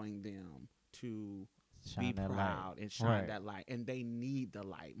allowing them to shine be proud and shine that light. And they need the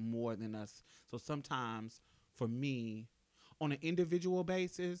light more than us. So sometimes for me, on an individual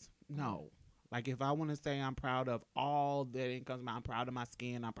basis, no. Like if I want to say I'm proud of all that it comes, I'm proud of my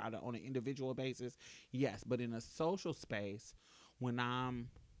skin, I'm proud of on an individual basis, yes. But in a social space, when I'm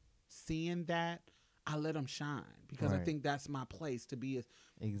seeing that, I let them shine because I think that's my place to be as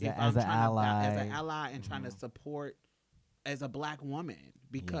an ally and trying to support as a black woman,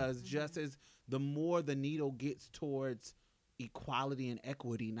 because just as the more the needle gets towards equality and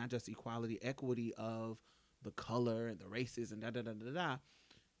equity, not just equality, equity of the color and the races and da da da da da,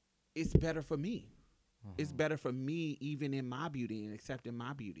 it's better for me. It's better for me even in my beauty and accepting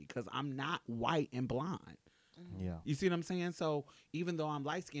my beauty because I'm not white and blonde. Yeah. You see what I'm saying? So even though I'm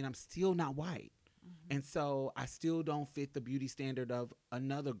light skinned, I'm still not white. And so I still don't fit the beauty standard of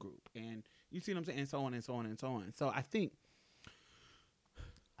another group. And you see what I'm saying? And so on and so on and so on. So I think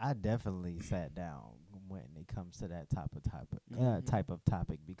I definitely sat down when it comes to that type of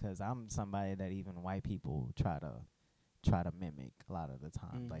topic because I'm somebody that even white people try to mimic a lot of the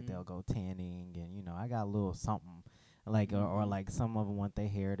time. Like they'll go tanning and I got a little something like or like some of them want their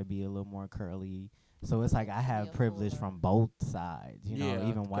hair to be a little more curly. So it's like I have privilege from both sides,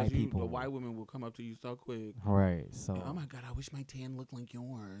 even white people. The white women will come up to you so quick. Right. So oh my God, I wish my tan looked like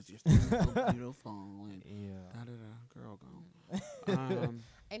yours. Your skin is so beautiful. And da da da, girl, go.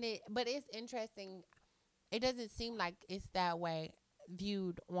 But it's interesting. It doesn't seem like it's that way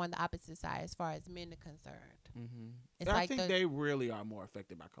viewed on the opposite side as far as men are concerned. It's I like think they really are more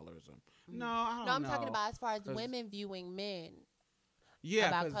affected by colorism. No, I don't know. I'm talking about as far as women viewing men. Yeah,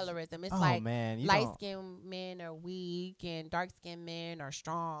 about colorism. It's light-skinned men are weak and dark-skinned men are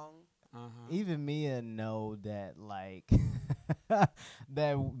strong. Even Mia know that like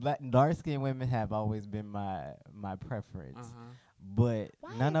that dark-skinned women have always been my preference. But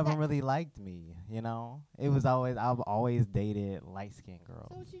none of them really liked me, It was always I've always dated light-skinned girls.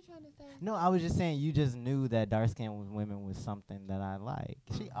 So what you trying to say? No, I was just saying you just knew that dark-skinned women was something that I like.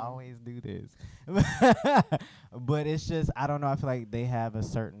 She always do this. But it's just, I don't know, I feel like they have a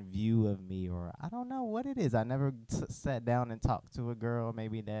certain view of me or I don't know what it is. I never sat down and talked to a girl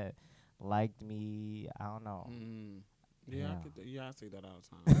maybe that liked me. I don't know. Yeah, I say that all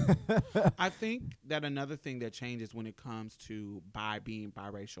the time. I think that another thing that changes when it comes to being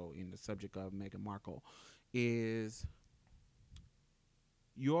biracial in the subject of Meghan Markle is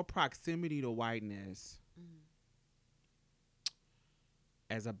your proximity to whiteness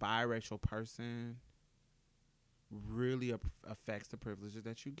as a biracial person really affects the privileges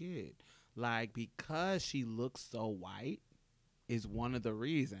that you get. Like, because she looks so white is one of the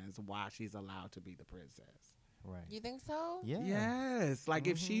reasons why she's allowed to be the princess. Right. You think so? Yeah. Yes. Like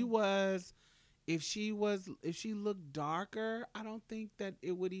if she looked darker, I don't think that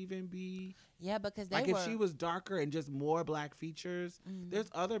it would even be. Yeah, because if she was darker and just more black features,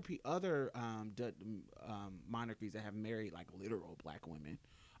 there's other monarchies that have married like literal black women.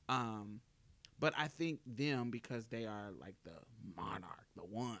 But I think them, because they are like the monarch, the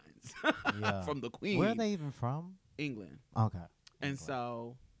ones from the queen. Where are they even from? England. Okay. And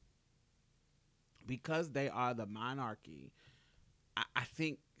so, because they are the monarchy, I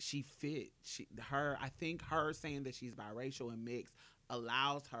think she fit. I think her saying that she's biracial and mixed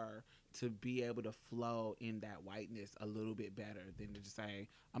allows her to be able to flow in that whiteness a little bit better than to just say,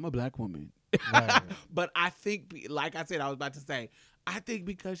 I'm a black woman. Right. But I think, like I said, I was about to say, I think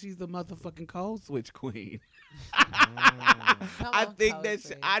because she's the motherfucking code switch queen. I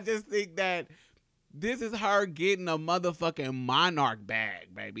just think that this is her getting a motherfucking monarch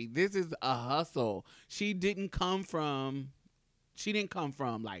bag, baby. This is a hustle. She didn't come from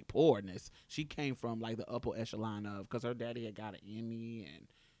like poorness. She came from like the upper echelon of, because her daddy had got an Emmy and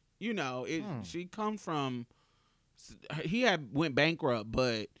she come from, he had went bankrupt,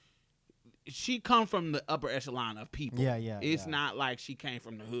 but she come from the upper echelon of people. Yeah. It's not like she came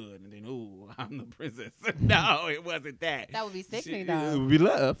from the hood and then, ooh, I'm the princess. No, it wasn't that. That would be sickening, It though. would be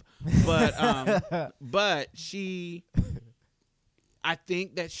love. But I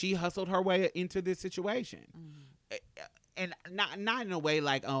think that she hustled her way into this situation. And not in a way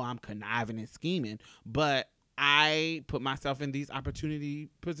like, oh, I'm conniving and scheming, but I put myself in these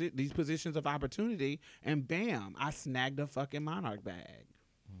positions of opportunity, and bam, I snagged a fucking monarch bag.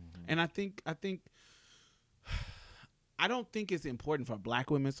 And I don't think it's important for black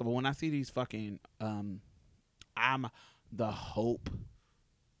women. So when I see these fucking, I'm the hope,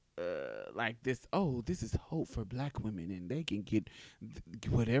 like this, this is hope for black women and they can get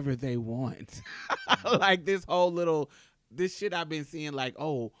whatever they want. Like this shit I've been seeing, like,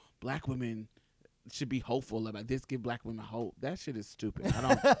 oh, black women should be hopeful about this, give black women hope. That shit is stupid. I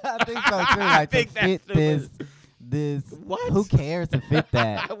don't. I think so too. Like, I think that's stupid. This what? Who cares to fit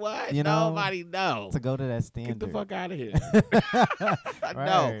that? What? You know, nobody knows to go to that standard. Get the fuck out of here. Right.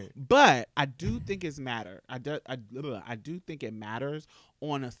 No, but I do think it's matter. I do think it matters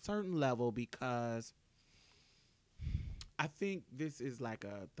on a certain level, because I think this is like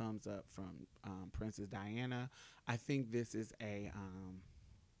a thumbs up from Princess Diana. I think this is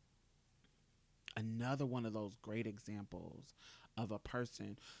another one of those great examples of a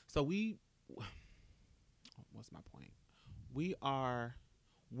person. So what's my point? we are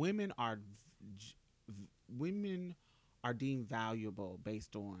women are v- women are deemed valuable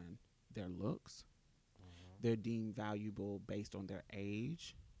based on their looks. They're deemed valuable based on their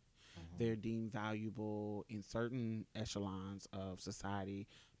age. They're deemed valuable in certain echelons of society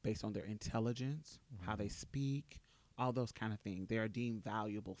based on their intelligence, how they speak, all those kind of things. They are deemed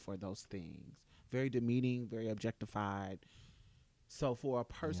valuable for those things. Very demeaning, very objectified. So for a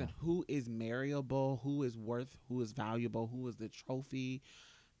person who is marriable, who is valuable, who is the trophy,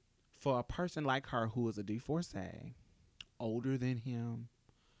 for a person like her who is a divorcee, older than him,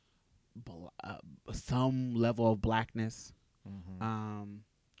 some level of blackness,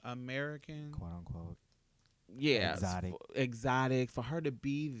 American, quote unquote. yeah, Exotic. for her to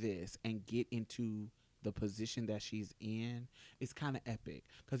be this and get into the position that she's in, it's kind of epic.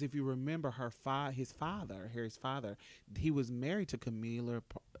 Because if you remember Harry's father, he was married to Camilla.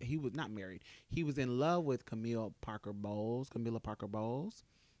 He was not married. He was in love with Camilla Parker Bowles.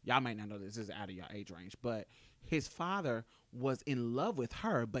 Y'all might not know this is out of your age range, but his father was in love with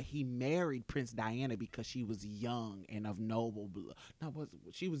her, but he married Prince Diana because she was young and of noble blood.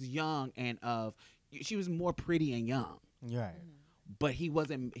 She was young and she was more pretty and young. Right. But he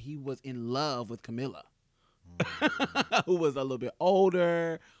wasn't. He was in love with Camilla, who was a little bit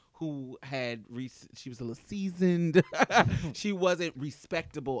older, who had she was a little seasoned. She wasn't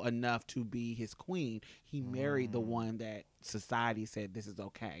respectable enough to be his queen. He married the one that society said this is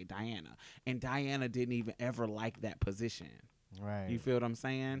okay, Diana. And Diana didn't even ever like that position. Right. You feel what I'm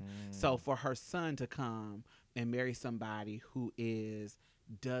saying? So for her son to come and marry somebody who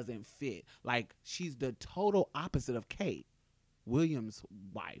doesn't fit, like she's the total opposite of Kate Williams'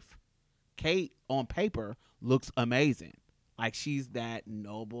 wife. Kate on paper looks amazing. Like she's that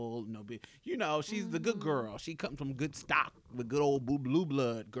noble, she's the good girl. She comes from good stock, the good old blue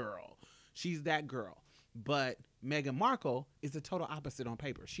blood girl. She's that girl. But Meghan Markle is the total opposite on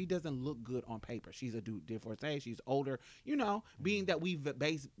paper. She doesn't look good on paper. She's a divorcee. She's older. Being that we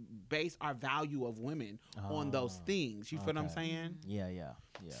base our value of women on those things. You feel what I'm saying? Yeah.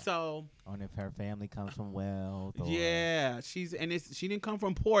 So on if her family comes from wealth. Or, she didn't come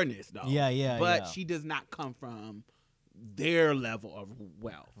from poorness though. Yeah. But she does not come from their level of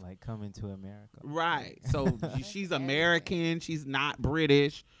wealth. Like coming to America. Right. So she's American. She's not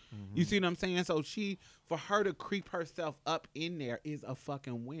British. You see what I'm saying? So for her to creep herself up in there is a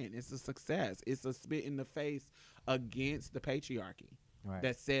fucking win. It's a success. It's a spit in the face against the patriarchy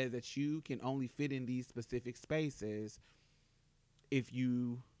that says that you can only fit in these specific spaces if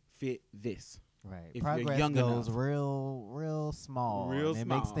you fit this. Right. If Progress you're young goes enough. real small. Real and it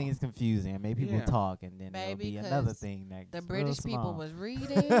small. makes things confusing. It made people talk, and then there'll be another thing that the British people was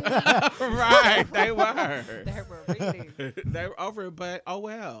reading. Right, they were. They were reading. They were over it, but oh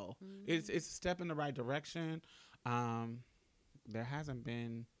well. It's a step in the right direction. There hasn't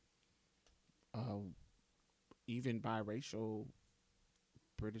been even biracial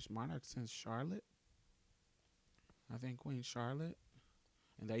British monarch since Charlotte. I think Queen Charlotte.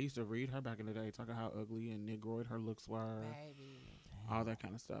 And they used to read her back in the day, talking how ugly and negroid her looks were. Baby. All that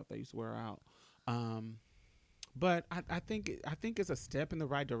kind of stuff. They used to wear out. But I think it's a step in the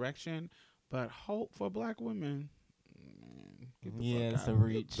right direction. But hope for black women. Man, it's a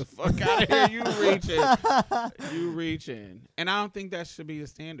reach. Get the fuck out of here. You reaching. And I don't think that should be the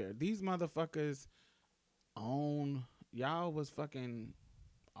standard. These motherfuckers y'all was fucking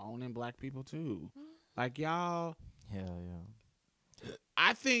owning black people too. Like y'all. Hell yeah.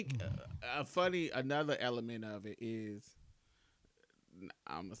 I think another element of it is,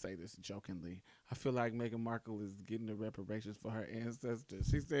 I'm going to say this jokingly, I feel like Meghan Markle is getting the reparations for her ancestors.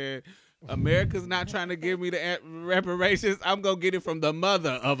 She said, America's not trying to give me the reparations. I'm going to get it from the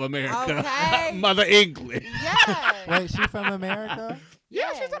mother of America, okay. Mother England. Yeah. Wait, she from America? Yeah,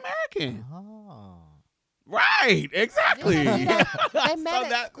 she's American. Oh. Right, exactly. They met So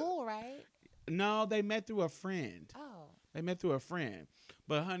at school, right? No, they met through a friend. Oh. They met through a friend.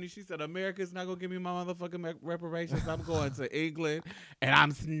 But, honey, she said, America's not going to give me my motherfucking reparations. I'm going to England, and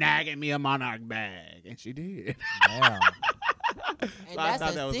I'm snagging me a Monarch bag. And she did. Damn. And So that's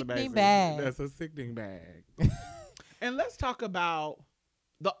a was sickening amazing. bag. That's a sickening bag. And let's talk about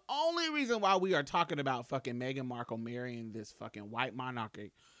the only reason why we are talking about fucking Meghan Markle marrying this fucking white monarch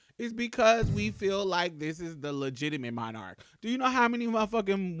is because we feel like this is the legitimate monarch. Do you know how many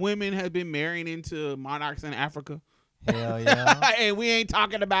motherfucking women have been marrying into monarchs in Africa? Hell yeah. And we ain't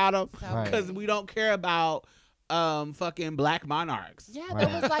talking about them Right. because we don't care about fucking black monarchs. Yeah, Right.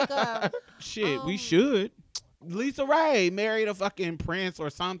 there was like a Shit, we should. Lisa Ray married a fucking prince or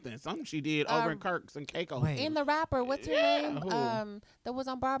something. Something she did over in Kirks and Caicos. Wait. in the rapper. What's her Yeah, name? who? That was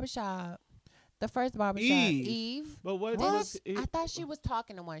on Barbershop. The first barbershop, Eve. But what Didn't was she- I thought she was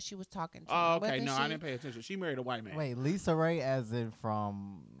talking to one. She was talking to. Oh, one. okay. Wasn't No, she? I didn't pay attention. She married a white man. Wait, Lisa Ray, as in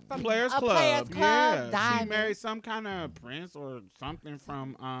from Players a Club. Players Club, Yeah, she Diamond. married some kind of prince or something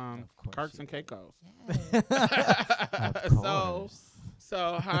from Of course Kirks she and did. Caicos. Of So course.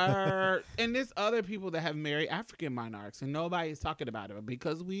 So her and there's other people that have married African monarchs, and nobody is talking about it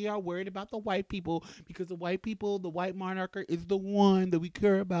because we are worried about the white people. Because the white people, the white monarch is the one that we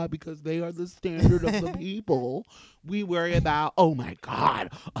care about because they are the standard of the people. We worry about, oh my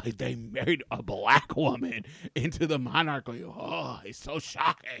God, they married a black woman into the monarchy. Oh, it's so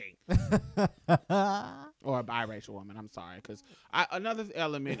shocking. Or a biracial woman. I'm sorry, because another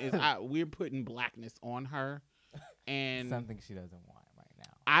element is we're putting blackness on her, and Something she doesn't want right now.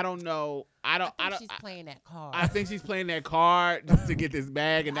 I don't know. I don't. She's playing that card. I think she's playing that card just to get this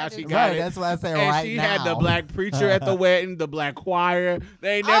bag, and now she got Right, it. that's why I say And right she now. had the black preacher at the wedding, the black choir.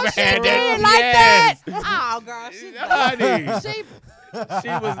 They ain't Oh, never she had did that. like Yes. that. Oh, girl, she's Honey. she. She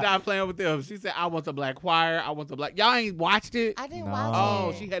was not playing with them. She said, I want the black choir. I want the black. Y'all ain't watched it? I didn't No. watch Oh,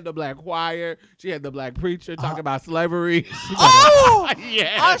 it. she had the black choir. She had the black preacher talking about slavery. Oh,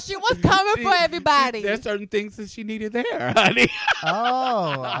 yeah. oh, she was coming for everybody. There's certain things that she needed there, honey.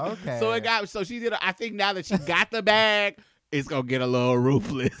 Oh, okay. So it got. So she did. I think now that she got the bag, it's gonna get a little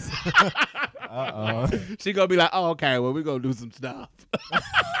ruthless. Uh-oh. She gonna be like, oh, okay, well, we gonna do some stuff.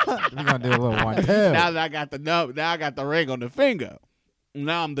 We're going to do a little one, too. Now that I got now I got the ring on the finger.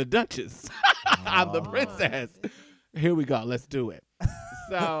 Now I'm the Duchess. I'm the Oh. princess. Here we go. Let's do it.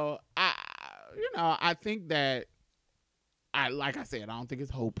 So I think that like I said, I don't think it's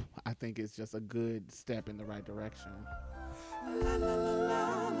hope. I think it's just a good step in the right direction.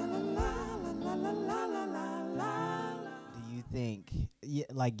 Do you think,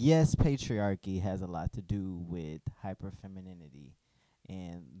 yes, patriarchy has a lot to do with hyperfemininity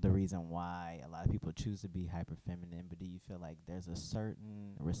and the reason why a lot of people choose to be hyperfeminine, but do you feel like there's a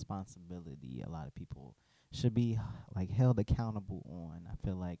certain responsibility a lot of people should be held accountable on? I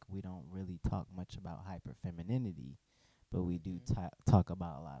feel like we don't really talk much about hyperfemininity, but we do talk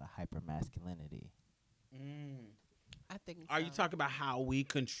about a lot of hypermasculinity. I think. Are you so. talking about how we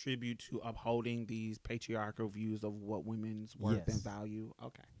contribute to upholding these patriarchal views of what women's worth and Yes. value?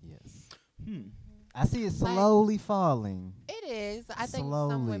 Okay. Yes. I I see it slowly falling. It is. I think some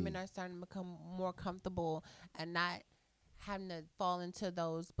Slowly. women are starting to become more comfortable and not having to fall into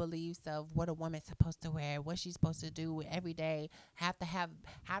those beliefs of what a woman's supposed to wear, what she's supposed to do every day, have to have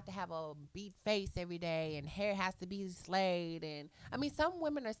a beat face every day, and hair has to be slayed. And I mean, some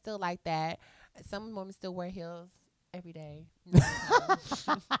women are still like that. Some women still wear heels every day.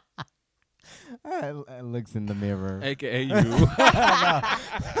 Looks in the mirror. AKA you. I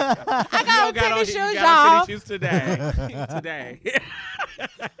got on tennis shoes, you got y'all. on tennis shoes today. today.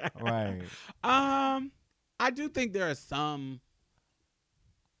 Right. I do think there is some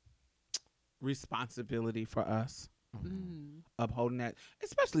responsibility for us upholding that,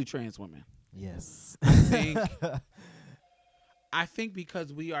 especially trans women. Yes. I think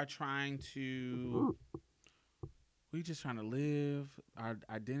because we are trying to, just trying to live our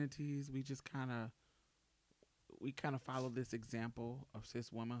identities. We kind of follow this example of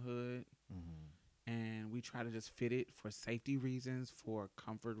cis womanhood. And we try to just fit it for safety reasons, for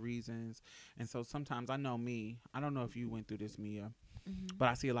comfort reasons. And so sometimes I know me, I don't know if you went through this, Mia, but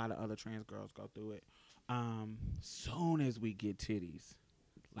I see a lot of other trans girls go through it. Soon as we get titties,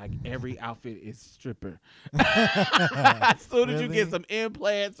 like every outfit is stripper. As soon as you get some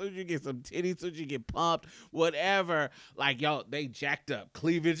implants, as soon as you get some titties, as soon as you get pumped, whatever, like, yo, they jacked up,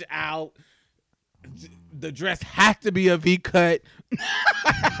 cleavage out. The dress has to be a V cut,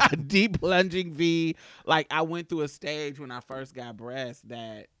 deep plunging V. Like, I went through a stage when I first got breasts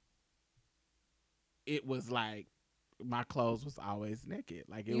that it was like my clothes was always naked.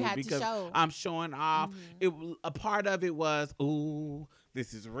 Like, it You was had to because show. I'm showing off. A part of it was, ooh,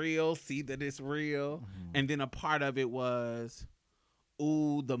 this is real. See that it's real. And then a part of it was,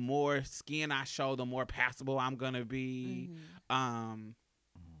 ooh, the more skin I show, the more passable I'm gonna be.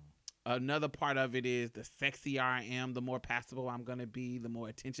 Another part of it is the sexier I am, the more passable I'm going to be, the more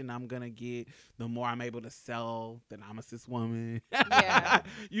attention I'm going to get, the more I'm able to sell that I'm a cis woman. Yeah.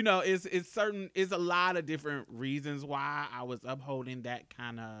 It's a lot of different reasons why I was upholding that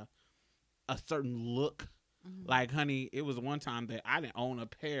kind of a certain look. Like, honey, it was one time that I didn't own a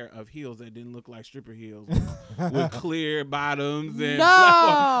pair of heels that didn't look like stripper heels with clear bottoms and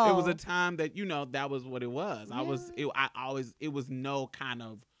No. It was a time that, that was what it was. It was no kind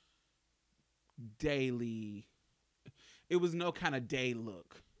of daily, it was no kind of day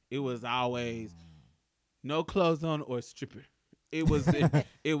look. It was always no clothes on or stripper. It was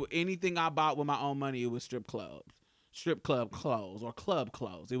anything I bought with my own money. It was strip club clothes or club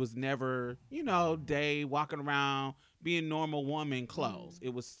clothes. It was never, day walking around being normal woman clothes.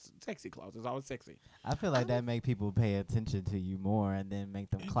 It was sexy clothes. It's always sexy. I feel like that make people pay attention to you more and then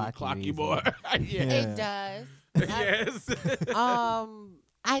make them clock you more. Yeah. It does. Yes.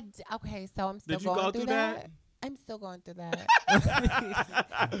 Okay, so I'm still Did you going go through through that. I'm still going through that.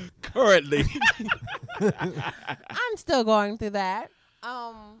 Currently. I'm still going through that.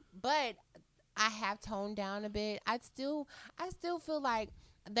 But I have toned down a bit. I still feel like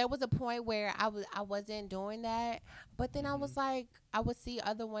there was a point where I wasn't doing that, but then I was like, I would see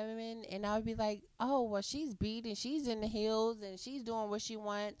other women and I would be like, oh well, she's beat and she's in the heels and she's doing what she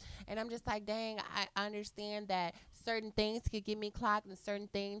wants, and I'm just like, dang, I understand that certain things could get me clocked and certain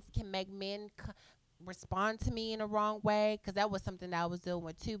things can make men respond to me in a wrong way, because that was something that I was dealing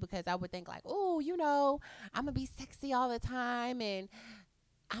with too, because I would think like, oh, I'm gonna be sexy all the time and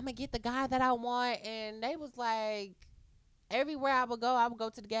I'm gonna get the guy that I want, and they was like, everywhere I would go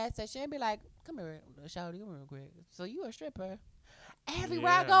to the gas station and be like, come here, shawty, come real quick. So you a stripper?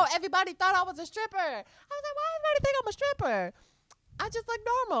 Everywhere I go, everybody thought I was a stripper. I was like, why everybody think I'm a stripper? I just look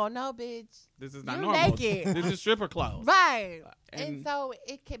normal. No, bitch. This is not you normal. Naked. This is stripper clothes. Right. And so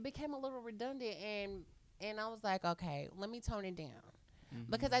it became a little redundant, and I was like, okay, let me tone it down.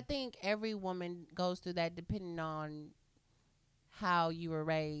 Because I think every woman goes through that depending on how you were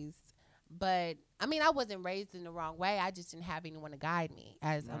raised. But I mean, I wasn't raised in the wrong way. I just didn't have anyone to guide me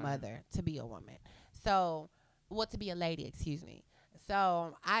as a mother to be a woman. So, to be a lady, excuse me.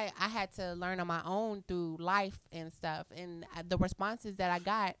 So I had to learn on my own through life and stuff. And the responses that I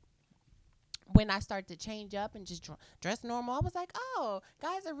got when I started to change up and just dress normal, I was like, oh,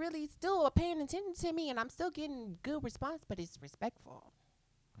 guys are really still paying attention to me, and I'm still getting good response, but it's respectful.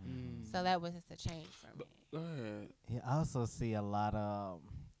 So that was just a change for me. Go ahead. Yeah, I also see a lot of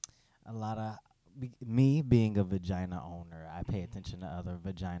me being a vagina owner. I pay attention to other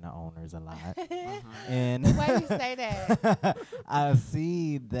vagina owners a lot. And The way you say that. I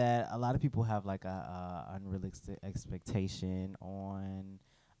see that a lot of people have like a unrealistic expectation on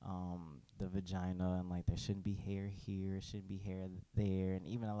the vagina, and like there shouldn't be hair here, it shouldn't be hair there, and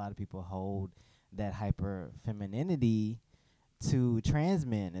even a lot of people hold that hyper femininity to trans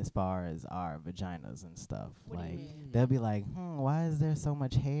men as far as our vaginas and stuff. What do you like mean? they'll be like, why is there so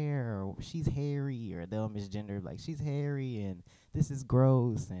much hair, or she's hairy, or they'll misgender like she's hairy and this is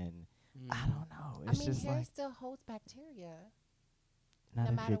gross, and I don't know. It's just hair like still holds bacteria. not no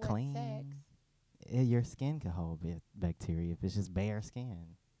if matter you're what clean. sex. Your skin can hold bacteria if it's just bare skin.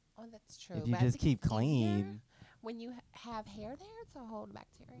 Oh, that's true. If you But I just think keep it's easier clean. when you have hair there to hold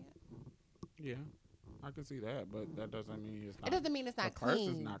bacteria. Yeah, I can see that, but that doesn't mean it's not. It doesn't mean it's not the purse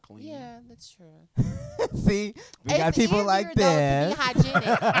clean. is not clean. Yeah, that's true. See, we got people like easier, though, this to be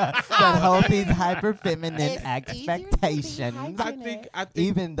hygienic. that hold these hyper feminine It's easier to be expectations. hygienic. I think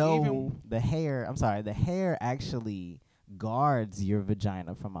Even though the hair actually guards your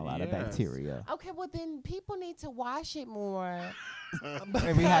vagina from a lot of Yes. bacteria. Okay, well then people need to wash it more.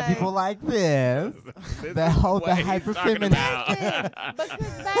 And we have people like this This that is hold the what he's hyper talking feminine. about.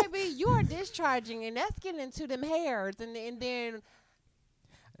 Because baby, you are discharging, and that's getting into them hairs, and then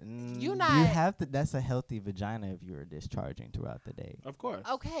You not- have to. That's a healthy vagina if you're discharging throughout the day. Of course.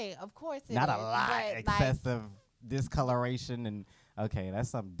 okay, of course it Not a is, lot, but, like, excessive discoloration, and okay, that's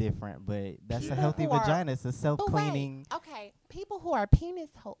something different. But that's a People healthy who are- vagina. It's a but self-cleaning. wait, okay, people who are penis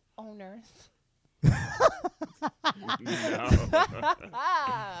owners. No.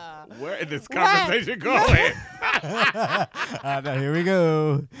 Ah. Where is this Right. conversation going? No, here we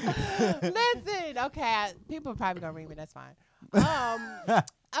go. Listen, okay, people are probably gonna read me. That's fine.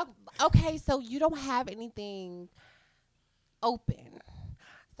 Okay, so you don't have anything open,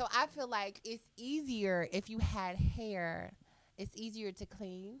 so I feel like it's easier if you had hair. It's easier to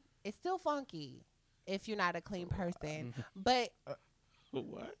clean. It's still funky if you're not a clean person, but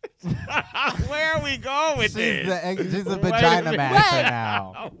What? Where are we going with She's this? she's a Wait a vagina minute. master Wait.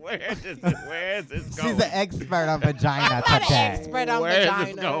 now. Where is this going? She's an expert on vagina I'm not an today. expert on Where is vagina.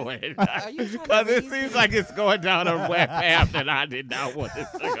 this going? Are you trying to Because it read seems me? like it's going down a wet path that I did not want this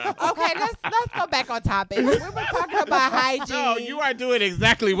to go. Okay, let's go back on topic. We were talking about hygiene. No, you are doing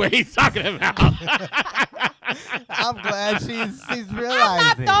exactly what he's talking about. I'm glad she's I'm not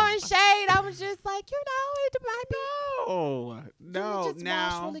realizing. throwing shade. I was just like, it might be. No, just wash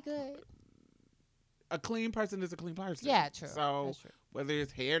now really good. a clean person is a clean person. Yeah, true. So That's true. whether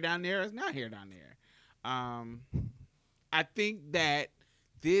it's hair down there or it's not hair down there, I think that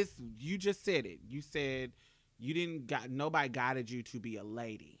you just said it. You said nobody guided you to be a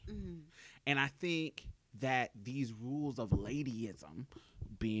lady, Mhm. and I think that these rules of ladyism,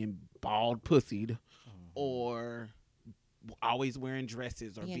 being bald pussied, or always wearing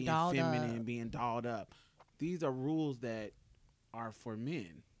dresses, or being feminine, being dolled up, these are rules that are for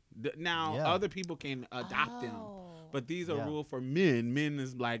men. Now, other people can adopt them, but these are rules for men. Men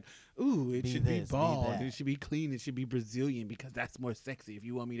is like, ooh, it should be bald, it should be clean, it should be Brazilian, because that's more sexy. If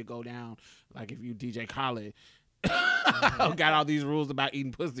you want me to go down, like if you DJ Khaled, got all these rules about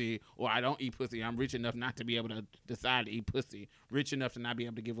eating pussy, or I don't eat pussy. I'm rich enough not to be able to decide to eat pussy. Rich enough to not be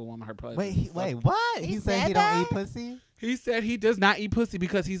able to give a woman her pussy. Wait, what? He said he don't eat pussy? He said he does not eat pussy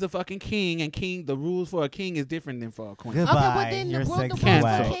because he's a fucking king, and the rules for a king is different than for a queen. Goodbye. Okay, well then You're the rules sexy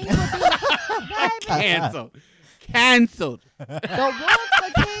for kings would be Canceled. The rules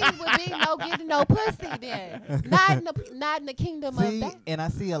for kings would be no getting no pussy then. Not in the kingdom of that. And I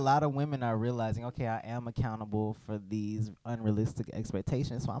see a lot of women are realizing, okay, I am accountable for these unrealistic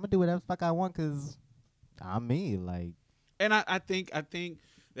expectations, so I'm gonna do whatever the fuck I want because I'm me. Like, and I think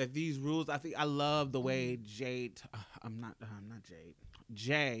that these rules, I love the way Jade,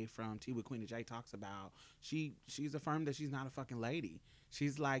 Jay from Tea with Queen of Jay talks about. She's affirmed that she's not a fucking lady.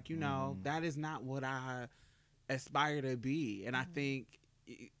 She's like, that is not what I aspire to be. And I think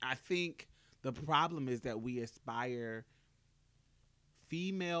the problem is that we aspire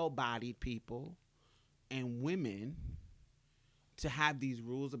female-bodied people and women to have these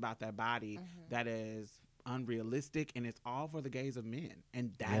rules about their body that is unrealistic, and it's all for the gaze of men,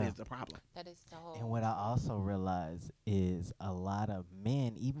 and that is the problem. That is so. And what I also realize is a lot of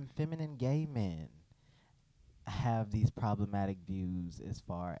men, even feminine gay men, have these problematic views as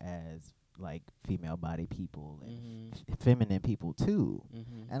far as like female body people and feminine people too.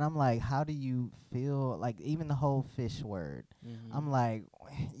 And I'm like, how do you feel? Like, even the whole fish word, I'm like,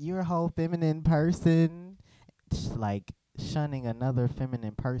 you're a whole feminine person, like shunning another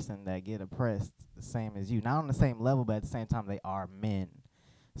feminine person that get oppressed the same as you, not on the same level, but at the same time they are men.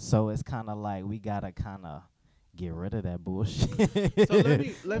 So it's kind of like we gotta kind of get rid of that bullshit. So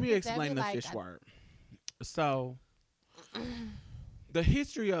let me explain the fish word. So the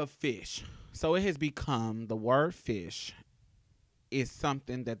history of fish. So it has become, the word fish is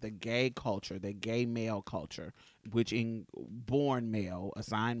something that the gay culture, the gay male culture, which in born male,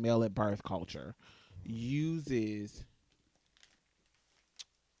 assigned male at birth culture, uses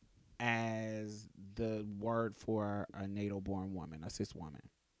as the word for a natal-born woman, a cis woman.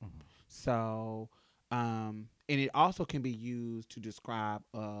 So, and it also can be used to describe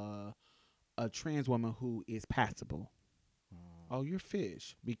a trans woman who is passable. Oh, you're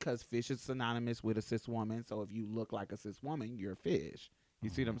fish, because fish is synonymous with a cis woman. So if you look like a cis woman, you're fish. You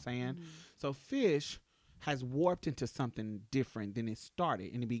see what I'm saying? So fish has warped into something different than it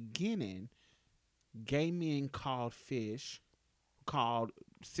started. In the beginning, gay men called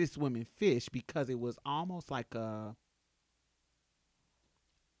cis women fish because it was almost like some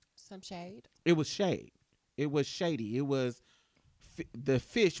shade. It was shade. It was shady. It was the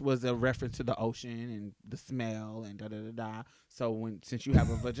fish was a reference to the ocean and the smell and da da da da. So since you have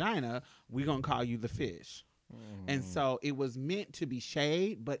a vagina, we're gonna call you the fish. And so it was meant to be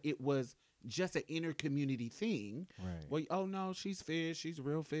shade, but it was just an inner community thing. Right. Well, oh no, she's fish, she's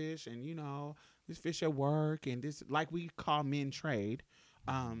real fish, and this fish at work, and this, like we call men trade.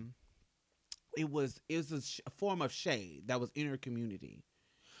 It was a form of shade that was inner community,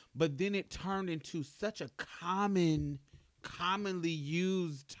 but then it turned into such a commonly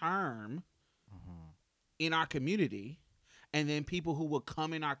used term in our community. And then people who would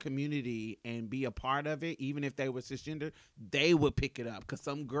come in our community and be a part of it, even if they were cisgender, they would pick it up. Because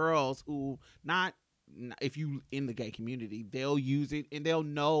some girls who, if you in the gay community, they'll use it and they'll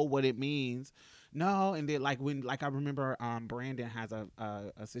know what it means. No, and then I remember Brandon has a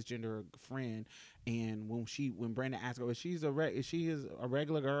cisgender friend, and when Brandon asked her if she is a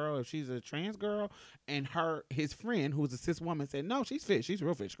regular girl, if she's a trans girl, and his friend who was a cis woman said, no, she's fish, she's a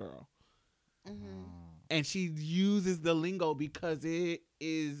real fish girl. And she uses the lingo because it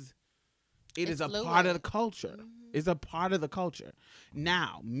is a fluid. part of the culture. It's a part of the culture.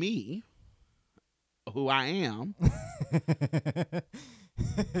 Now, me, who I am,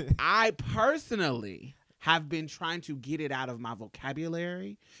 I personally have been trying to get it out of my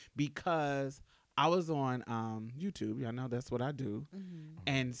vocabulary because I was on YouTube. Y'all know that's what I do.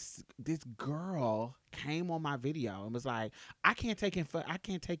 And this girl came on my video and was like, I can't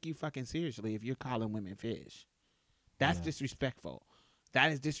take you fucking seriously if you're calling women fish. That's disrespectful.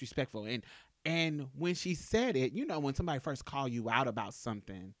 That is disrespectful. And when she said it, when somebody first call you out about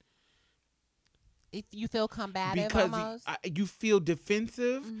something, If you feel combative because almost. you feel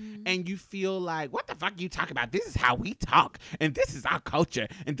defensive and you feel like, what the fuck you talking about? This is how we talk and this is our culture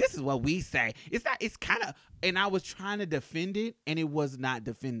and this is what we say. It's kind of, and I was trying to defend it and it was not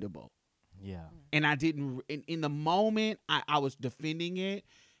defendable. Yeah. And I didn't, in the moment I was defending it,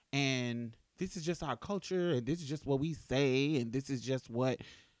 and this is just our culture and this is just what we say and this is just what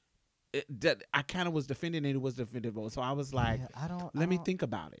I kind of was defending it. It was defendable. So I was like, let me think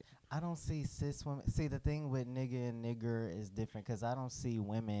about it. I don't see cis women. See, the thing with nigga and nigger is different because I don't see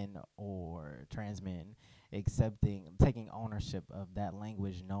women or trans men taking ownership of that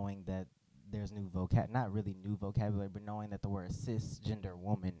language, knowing that there's new not really new vocabulary, but knowing that the word cisgender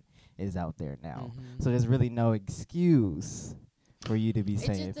woman is out there now. So there's really no excuse for you to be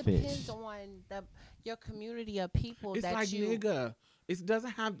saying It just fish. depends on your community of people. It's that like you nigga. It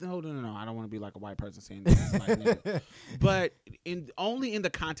doesn't have. No. I don't want to be like a white person saying this. It's like nigga. But only in the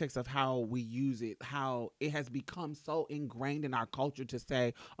context of how we use it, how it has become so ingrained in our culture to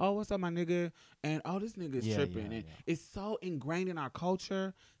say, "Oh, what's up, my nigga?" and "Oh, this nigga is tripping." And it's so ingrained in our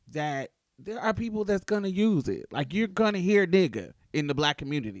culture that there are people that's gonna use it. Like you're gonna hear nigga in the black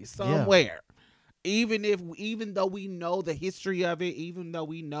community somewhere. Even though we know the history of it, even though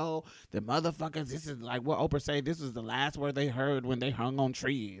we know the motherfuckers, this is like what Oprah say, this is the last word they heard when they hung on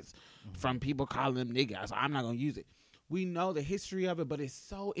trees from people calling them niggas. So I'm not going to use it. We know the history of it, but it's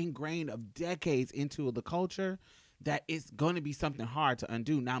so ingrained of decades into the culture that it's going to be something hard to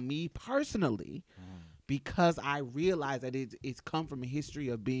undo. Now, me personally, because I realize that it's come from a history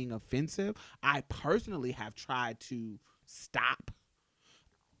of being offensive, I personally have tried to stop.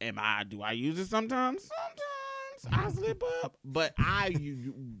 Do I use it sometimes? Sometimes I slip up, but I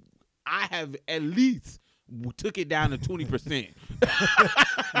have at least took it down to 20%.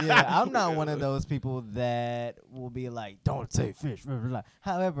 Yeah, I'm not one of those people that will be like, don't say fish. Blah, blah, blah.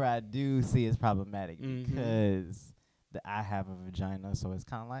 However, I do see it's problematic because I have a vagina, so it's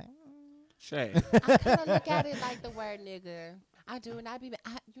kind of like. Shay. I kind of look at it like the word nigga. I do, and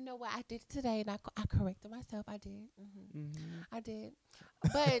you know what? I did it today, and I corrected myself. I did. I did.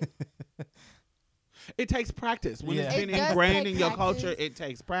 But it takes practice. When it's been It does ingrained take in your practice. culture, it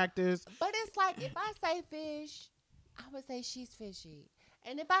takes practice. But it's like if I say fish, I would say she's fishy.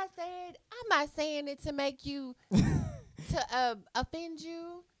 And if I say it, I'm not saying it to make you, to offend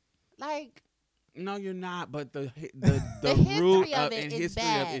you. Like. No, you're not. But the history root of of it and is history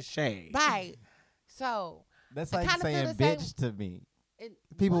bad. of it is shade. Right. So. That's I like kinda feel saying the same- bitch to me.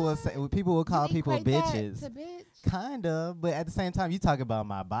 People will call people bitches. To bitch? Kind of, but at the same time, you talk about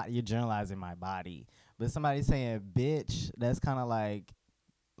my body. You're generalizing my body. But somebody saying bitch, that's kind of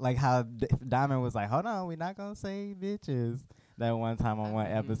like how Diamond was like, hold on, we're not going to say bitches that one time on one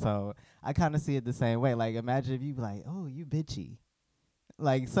episode. I kind of see it the same way. Like, imagine if you be like, oh, you bitchy.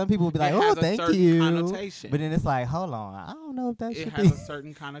 Like, some people would be like, oh, thank you. Connotation. But then it's like, hold on, I don't know if that should be. It has a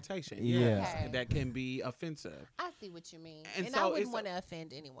certain connotation. Yeah. Yes, Okay. that can be offensive. I see what you mean. And And so I wouldn't it's want to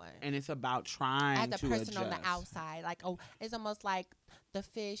offend anyone. And it's about trying As a to person on the adjust. outside, like, oh, it's almost like the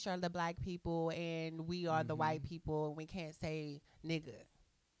fish are the black people and we are the white people and we can't say nigga.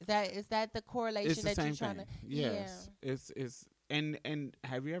 Is that the correlation It's the that same you're trying thing. to? Yes. It's and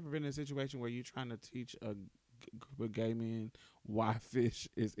have you ever been in a situation where you're trying to teach a group of gay men why fish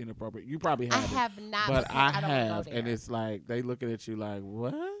is inappropriate? You probably I haven't. have not, But because I don't have, go and there. it's like they looking at you like,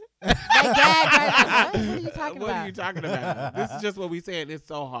 what? They gag right like, what are you talking What about? are you talking about? This is just what we said. It's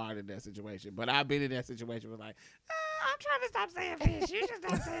so hard in that situation. But I've been in that situation where like, I'm trying to stop saying fish. You should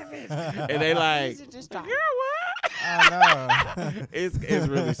stop saying fish. And they like, should just girl, stop. what? I know. It's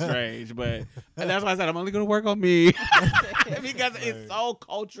really strange. But and that's why I said I'm only going to work on me. Because it's so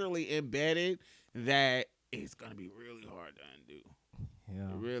culturally embedded that it's going to be really hard to undo. Yeah.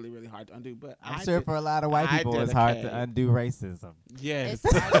 Really, really hard to undo. But I'm sure for a lot of white I people, it's hard to dedicate- undo racism. Yes.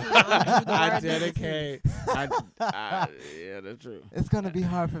 It's hard to undo the I word nigga, too. dedicate. Yeah, that's true. It's going to be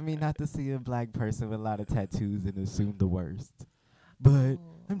hard for me not to see a black person with a lot of tattoos and assume the worst. But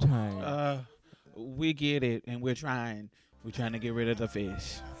I'm trying. We get it, and we're trying. We're trying to get rid of the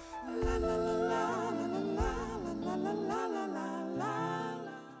fish.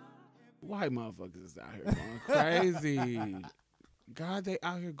 White motherfuckers is out here going crazy. God, they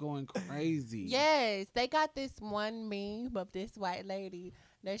out here going crazy. Yes, they got this one meme of this white lady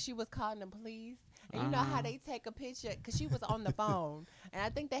that she was calling the police. And you know how they take a picture, because she was on the phone. And I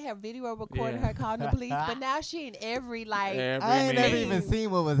think they have video recording Yeah. her calling the police. But now she in every, like, Every I ain't never meme. even seen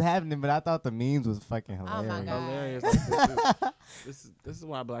what was happening, but I thought the memes was fucking Oh, my hilarious. God. Hilarious. Like, this is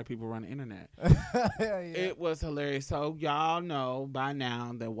why black people run the internet. Yeah. It was hilarious. So y'all know by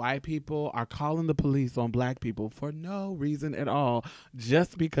now that white people are calling the police on black people for no reason at all,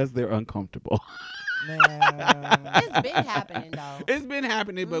 just because they're uncomfortable. Man. It's been happening though. It's been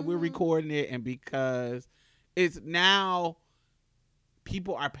happening, but we're recording it, and because it's now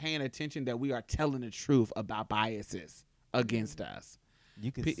people are paying attention that we are telling the truth about biases against us.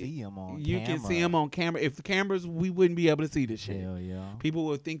 You can see them on You camera. can see them on camera. If the cameras, we wouldn't be able to see this shit. Hell yeah. People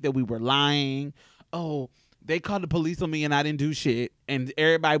would think that we were lying. Oh, they called the police on me and I didn't do shit. And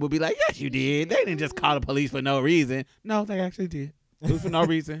everybody would be like, yes, you did. They didn't just call the police for no reason. No, they actually did. It was for no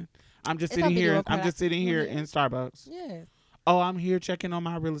reason. I'm just It's sitting on video, here. I'm crap. just sitting here Mhm. in Starbucks. Yes. Oh, I'm here checking on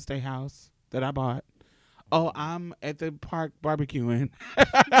my real estate house that I bought. Oh, I'm at the park barbecuing.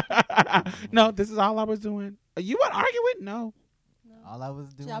 No, this is all I was doing. You weren't arguing? No. All I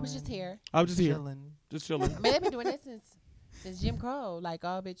was doing. I was just here. I was just here. chilling. Just chilling. I mean, they've been doing this since Jim Crow. Like,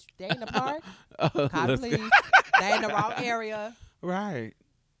 oh, bitch, they in the park. Call the Let's go. police. They in the wrong area. Right.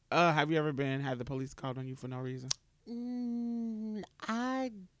 Have you ever had the police called on you for no reason?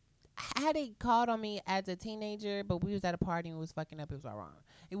 I had it called on me as a teenager, but we was at a party and we was fucking up. It was all wrong.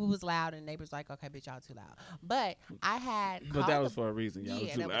 It was loud and neighbors like, okay, bitch, y'all too loud. But I had. But called that the- was for a reason. Y'all Yeah,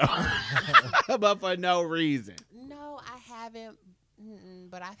 was too that loud. But for no reason. No, I haven't.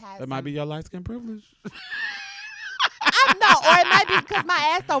 But I've had. That might be your light skin privilege. No, or it might be because my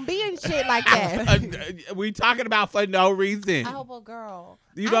ass don't be in shit like that. We talking about for no reason. Oh, well, girl.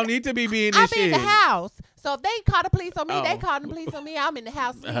 You don't need to be being I'm this in shit. the house. So if they call the police on me, Oh. they call the police on me. I'm in the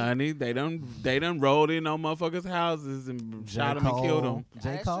house. with me. Honey, they done rolled in on motherfuckers' houses and shot them and killed them. J.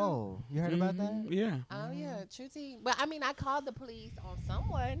 That's Cole. You heard about that? Yeah. Oh, yeah, true tea. But I mean, I called the police on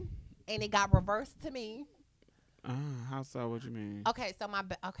someone, and it got reversed to me. How so? What you mean? Okay, so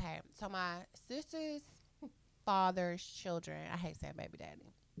my sister's father's children. I hate saying baby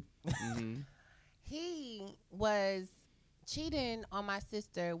daddy. Mhm. He was cheating on my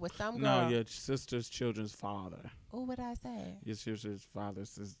sister with some No, girl. your sister's children's father. Oh, what did I say? Your sister's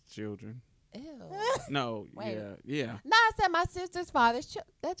father's children. Ew. No, Wait. yeah. No, I said my sister's father's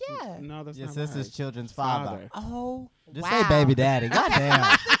yeah. No, that's Your not sister's right. children's father. Oh, Just wow. say baby daddy. Okay, so Goddamn.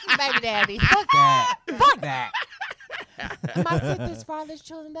 my sister's baby daddy. Fuck that. Fuck that. my sister's father's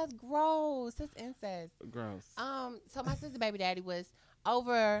children. That's gross. That's incest. Gross. So my sister's baby daddy was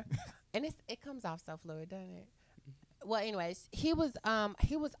over, and it comes off so fluid, doesn't it? Well, anyways, he was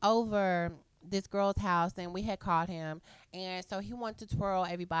over this girl's house, and we had called him, and so he wanted to twirl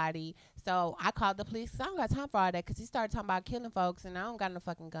everybody. So I called the police. 'Cause I don't got time for all that, because he started talking about killing folks, and I don't got no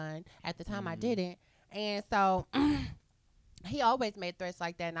fucking gun at the time. I didn't, and so. He always made threats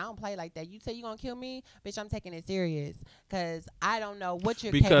like that, and I don't play like that. You say you gonna kill me, bitch, I'm taking it serious, because I don't know what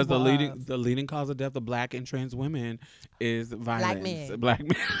you're Because capable of. the leading cause of death of black and trans women is violence. men. Black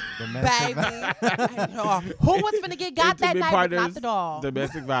men. Domestic Baby. Who was finna get got that Intimate night but partners, not the dog?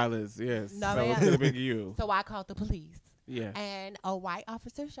 Domestic violence, yes. No, so it man. could have been you. So I called the police, Yeah. and a white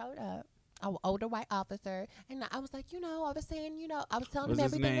officer showed up, an older white officer, and I was like, I was saying, I was telling Was him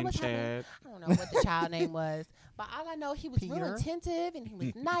his everything that name was happening. Chad? I don't know what the child name was, but all I know, he was real Peter? attentive, and he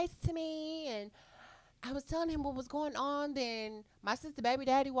was nice to me, and I was telling him what was going on. Then my sister baby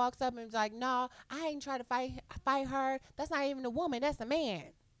daddy walks up and was like, no, I ain't trying to fight her. That's not even a woman. That's a man.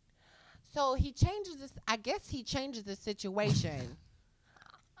 So he changes this. I guess he changes the situation.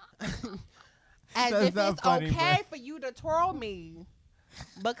 As That's if not it's funny, okay bro. for you to twirl me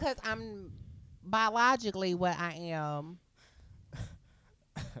because I'm biologically what I am.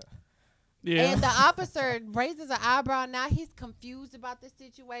 Yeah. And the officer raises an eyebrow. Now he's confused about the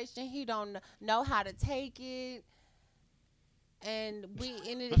situation. He don't know how to take it. And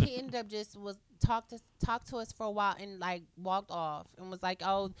he ended up just was talk to us for a while and like walked off and was like,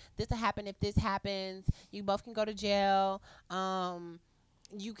 oh, this will happen if this happens. You both can go to jail.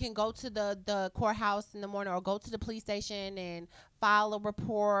 You can go to the courthouse in the morning or go to the police station and file a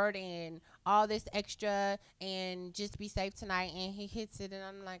report and all this extra and just be safe tonight. And he hits it and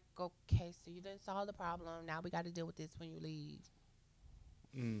I'm like, okay, so you didn't solve the problem. Now we got to deal with this when you leave.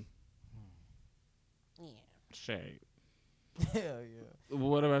 Yeah. Shade. Hell yeah.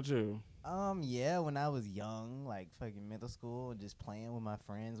 What about you? Yeah, when I was young, like fucking middle school, just playing with my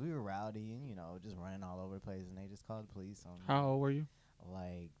friends, we were rowdy and just running all over the place, and they just called the police on me. How old were you?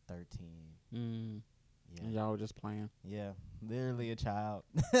 Like 13. And Yeah. y'all were just playing. Yeah, literally a child.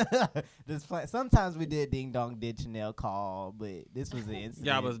 Just play. Sometimes we did ding dong did Chanel call, but this was the incident.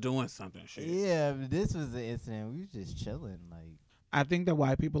 Y'all was doing something. Shit. Yeah, but this was the incident. We was just chilling, like. I think that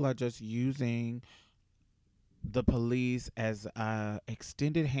white people are just using the police as a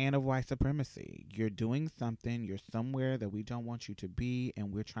extended hand of white supremacy. You're doing something, you're somewhere that we don't want you to be,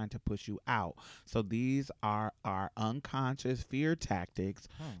 and we're trying to push you out. So these are our unconscious fear tactics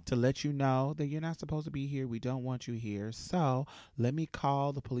to let you know that you're not supposed to be here. We don't want you here. So let me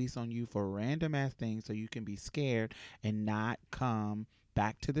call the police on you for random ass things so you can be scared and not come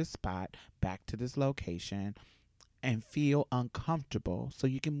back to this spot, back to this location, and feel uncomfortable so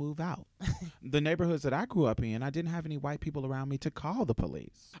you can move out. The neighborhoods that I grew up in, I didn't have any white people around me to call the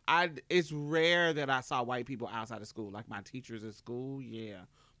police. It's rare that I saw white people outside of school, like my teachers at school, yeah.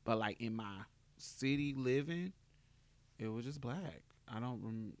 But like in my city living, it was just black. I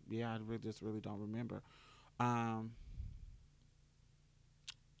just really don't remember.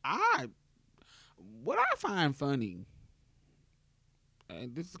 What I find funny,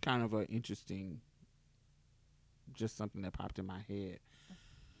 and this is kind of an interesting, just something that popped in my head.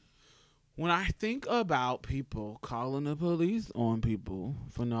 When I think about people calling the police on people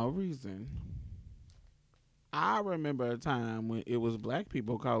for no reason, I remember a time when it was black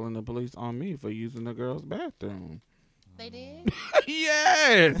people calling the police on me for using the girls' bathroom. They did?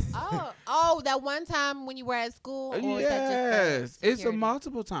 Yes. Oh, that one time when you were at school? Or Yes. It's a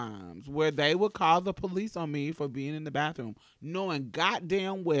multiple times where they would call the police on me for being in the bathroom, knowing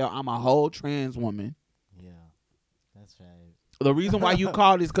goddamn well I'm a whole trans woman. Yeah, that's right. The reason why you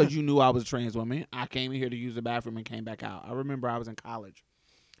called is because you knew I was a trans woman. I came in here to use the bathroom and came back out. I remember I was in college.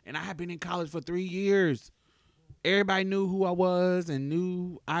 And I had been in college for 3 years. Everybody knew who I was and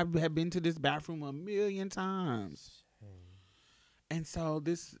knew I had been to this bathroom a million times. And so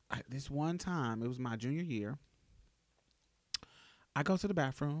this one time, it was my junior year, I go to the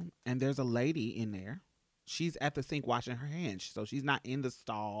bathroom and there's a lady in there. She's at the sink washing her hands. So she's not in the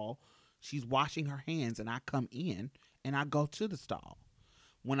stall. She's washing her hands, and I come in and I go to the stall.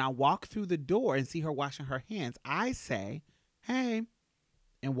 When I walk through the door and see her washing her hands, I say, hey,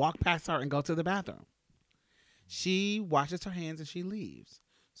 and walk past her and go to the bathroom. She washes her hands and she leaves.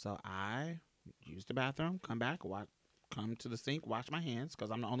 So I use the bathroom, come back, come to the sink, wash my hands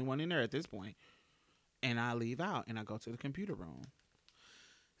because I'm the only one in there at this point. And I leave out and I go to the computer room.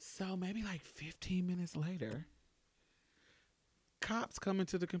 So maybe like 15 minutes later, cops come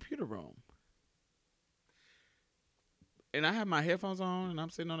into the computer room. And I have my headphones on and I'm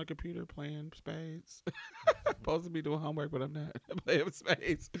sitting on the computer playing spades. Supposed to be doing homework, but I'm not playing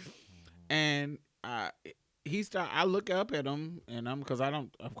spades. And I look up at him and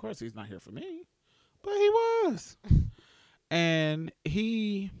of course he's not here for me, but he was. And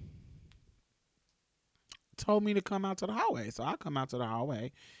he told me to come out to the hallway. So I come out to the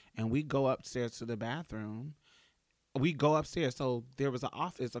hallway and we go upstairs to the bathroom. We go upstairs. So there was an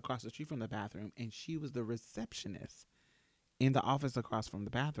office across the street from the bathroom, and she was the receptionist in the office across from the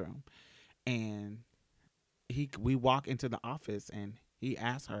bathroom. And we walk into the office and he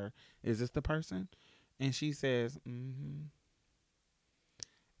asked her, is this the person? And she says, mm-hmm.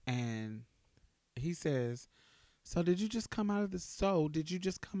 And he says, did you just come out of this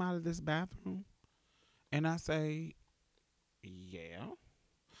bathroom? And I say, yeah.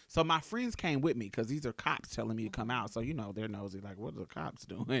 So my friends came with me because these are cops telling me to come out. So, they're nosy, like, what are the cops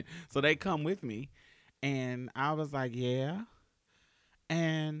doing? So they come with me. And I was like, yeah.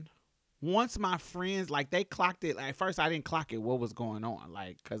 And once my friends, like, they clocked it. Like, at first, I didn't clock it, what was going on.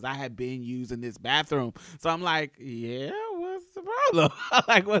 Like, because I had been using this bathroom. So I'm like, yeah, what's the problem?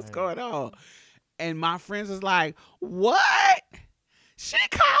 Like, what's going on? And my friends was like, what? She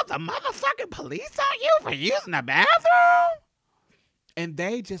called the motherfucking police on you for using the bathroom? And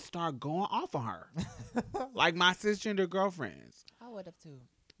they just start going off on her. Like my cisgender girlfriends. I would have too.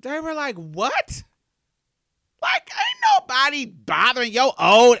 They were like, what? Like, ain't nobody bothering your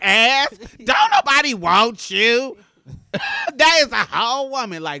old ass. Don't nobody want you. That is a whole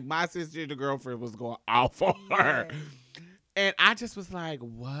woman. Like, my cisgender girlfriend was going off on her. Yeah. And I just was like,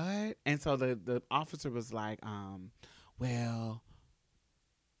 what? And so the officer was like, well,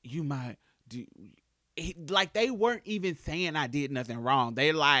 you might do. Like, they weren't even saying I did nothing wrong.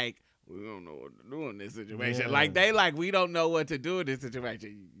 They like, we don't know what to do in this situation. Yeah. Like, we don't know what to do in this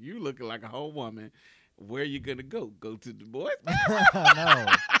situation. You looking like a whole woman. Where you gonna go? Go to the boys' bathroom? No.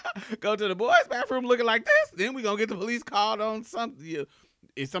 Go to the boys' bathroom looking like this? Then we gonna get the police called on something.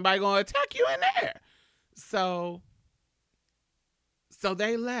 Is somebody gonna attack you in there? So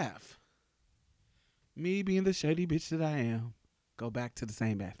they left. Me being the shady bitch that I am, go back to the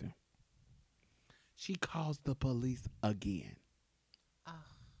same bathroom. She calls the police again. Oh.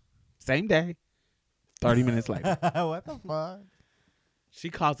 Same day, 30 minutes later. What the fuck? She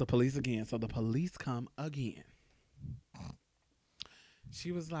calls the police again. So the police come again.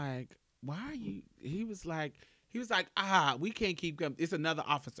 She was like, why are you? He was like, we can't keep coming. It's another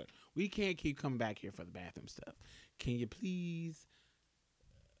officer. We can't keep coming back here for the bathroom stuff. Can you please?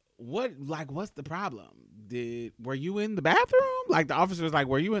 What's the problem? Were you in the bathroom? Like the officer was like,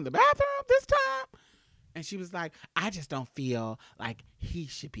 were you in the bathroom this time? And she was like, I just don't feel like he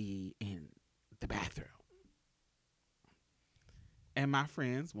should be in the bathroom. And my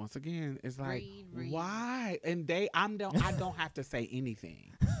friends, once again, is like, why? And I don't have to say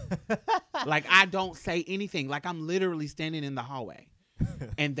anything. Like, I don't say anything. Like, I'm literally standing in the hallway.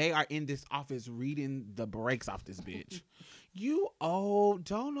 And they are in this office reading the brakes off this bitch. You old.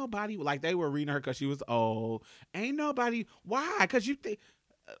 Don't nobody. Like, they were reading her because she was old. Ain't nobody. Why? Because you think.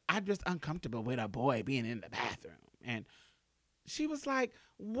 I'm just uncomfortable with a boy being in the bathroom. And she was like,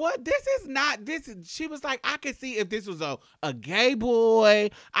 what? This is not this. She was like, I can see if this was a gay boy.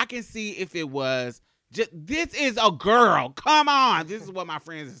 I can see if it was just, this is a girl. Come on. This is what my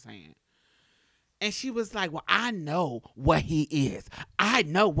friends are saying. And she was like, well, I know what he is. I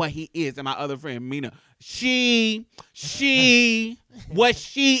know what he is. And my other friend, Mina, what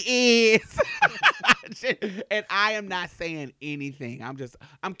she is. And I am not saying anything.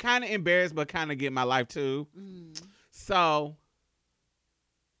 I'm kind of embarrassed, but kind of getting my life too. So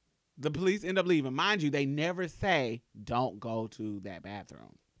the police end up leaving. Mind you, they never say, don't go to that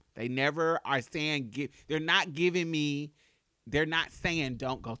bathroom. They never are saying, they're not saying,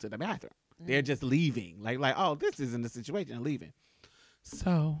 don't go to the bathroom. They're just leaving. Like, oh, this isn't the situation. I'm leaving.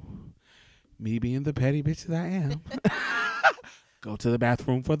 So, me being the petty bitch that I am, go to the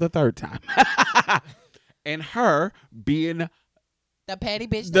bathroom for the third time. And her being the petty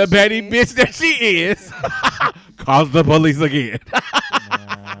bitch that she is, calls the police again.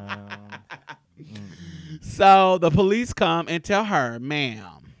 So, the police come and tell her,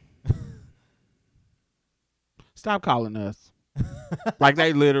 ma'am, stop calling us. Like,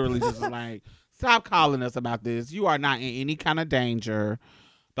 they literally just like, stop calling us about this. You are not in any kind of danger.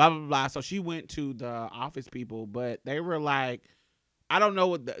 Blah, blah, blah. So she went to the office people, but they were like, I don't know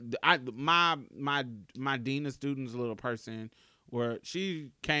what my dean of students, little person, where she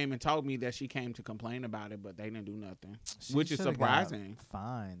came and told me that she came to complain about it, but they didn't do nothing, which is surprising.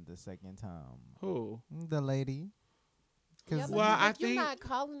 Fine the second time. Who? The lady. Yeah, well, I think you're not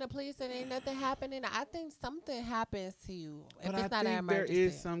calling the police and ain't nothing happening. I think something happens to you if but it's I not an think emergency. there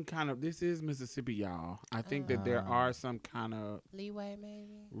is some kind of, this is Mississippi, y'all. I think that there are some kind of leeway,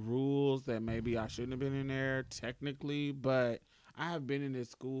 maybe rules that maybe I shouldn't have been in there technically, but I have been in this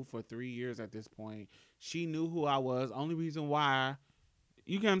school for 3 years at this point. She knew who I was. Only reason why,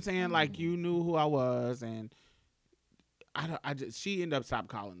 you get what I'm saying? Like, you knew who I was, and she ended up stopped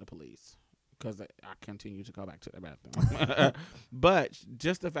calling the police. Because I continue to go back to the bathroom. But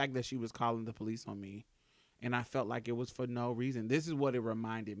just the fact that she was calling the police on me, and I felt like it was for no reason. This is what it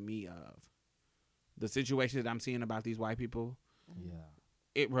reminded me of. The situation that I'm seeing about these white people. Yeah.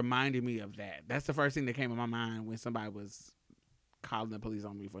 It reminded me of that. That's the first thing that came in my mind when somebody was calling the police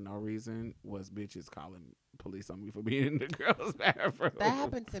on me for no reason, was bitches calling police on me for being in the girls' bathroom. That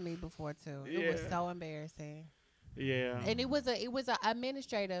happened to me before, too. It was so embarrassing. Yeah. And it was a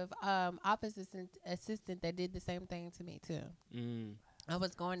administrative office assistant that did the same thing to me too. I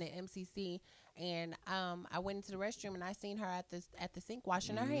was going to MCC and I went into the restroom and I seen her at the sink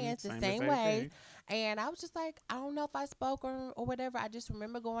washing her hands the same way. And I was just like, I don't know if I spoke or whatever. I just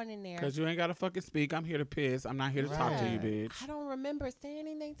remember going in there. Because you ain't got to fucking speak. I'm here to piss. I'm not here to talk to you, bitch. I don't remember saying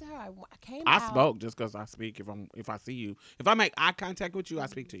anything to her. I spoke just because I speak if I see you. If I make eye contact with you, I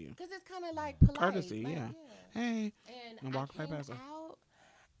speak to you. Because it's kind of like polite. Courtesy, like, yeah. Hey. And walk I right came past her. out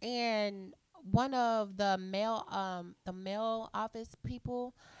and one of the male office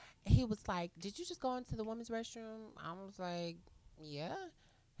people, he was like, did you just go into the women's restroom? I was like, yeah.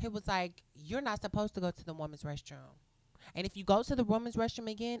 He was like, you're not supposed to go to the women's restroom. And if you go to the women's restroom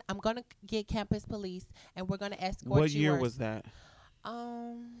again, I'm going to get campus police and we're going to escort you. What year was that?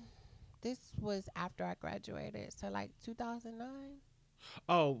 This was after I graduated. So like 2009.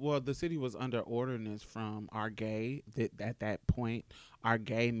 Oh, well, the city was under ordinance from our gay, at that point, our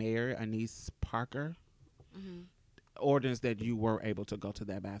gay mayor, Anise Parker, ordinance that you were able to go to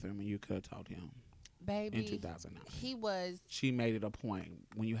that bathroom and you could have told him. Baby, in 2009. She made it a point.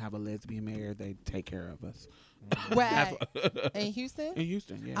 When you have a lesbian mayor, they take care of us. Where in Houston? In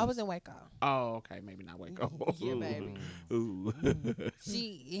Houston, yeah. I was in Waco. Oh, okay. Maybe not Waco. Yeah, baby. Ooh.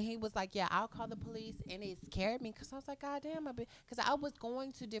 He was like, yeah, I'll call the police. And it scared me because I was like, God damn. Because I was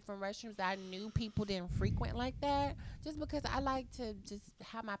going to different restrooms that I knew people didn't frequent like that. Just because I like to just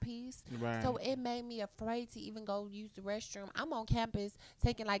have my peace. Right. So it made me afraid to even go use the restroom. I'm on campus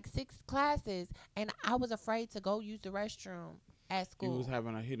taking like 6 classes. And I was afraid to go use the restroom. at school. You was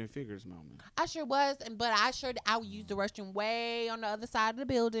having a Hidden Figures moment. I sure was, but I would use the restroom way on the other side of the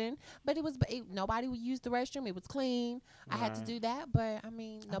building. But nobody would use the restroom. It was clean. I had to Right. do that, but I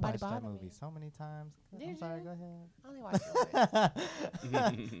mean, I nobody watched that bothered movie me. so many times. Did I'm sorry, you? go ahead. I only watched it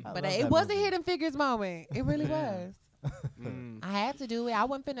once. I But love it that was a movie. Hidden Figures moment. It really Yeah. was. Mm. I had to do it. I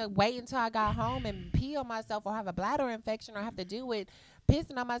wasn't finna wait until I got home and pee on myself or have a bladder infection or have to deal with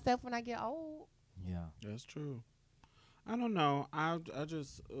pissing on myself when I get old. Yeah. That's true. I don't know. I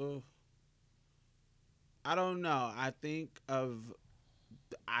just I don't know. I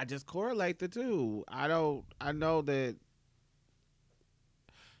just correlate the two. I know that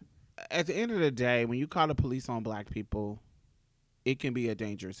at the end of the day, when you call the police on black people, it can be a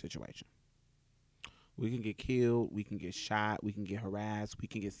dangerous situation. We can get killed, we can get shot, we can get harassed, we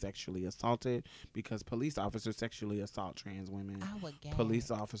can get sexually assaulted because police officers sexually assault trans women. I would gag.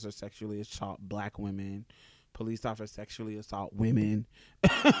 Police officers sexually assault black women. Police officers sexually assault women.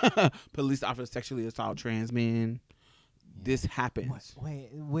 Police officers sexually assault trans men. This happens. Wait,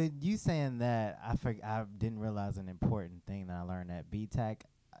 with you saying that, I didn't realize an important thing that I learned at BTAC.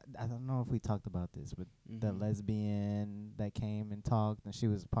 I don't know if we talked about this, but the Mhm. lesbian that came and talked, and she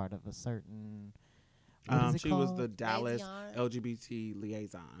was part of a certain. What is it She called? was the Dallas Lesbian. LGBT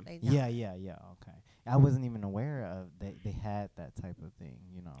liaison. Yeah. Okay. I wasn't even aware of they had that type of thing.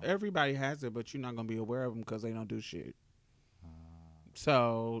 You know. Everybody has it, but you're not gonna be aware of them because they don't do shit. Uh,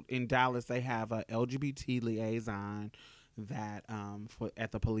 So in Dallas, they have a LGBT liaison that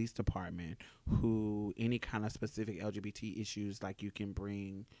at the police department, who any kind of specific LGBT issues like you can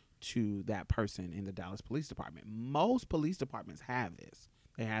bring to that person in the Dallas Police Department. Most police departments have this.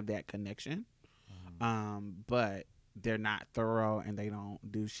 They have that connection, but they're not thorough and they don't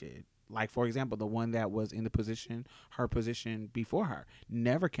do shit. Like, for example, the one that was in her position before her,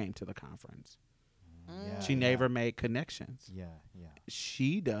 never came to the conference. yeah, She never made connections. Yeah.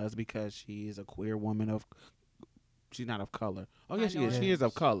 She does because she is a queer woman she's not of color. Oh yeah, she is. She Minority. is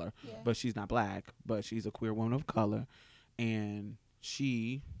of color, Yeah. but she's not black. But she's a queer woman of color, and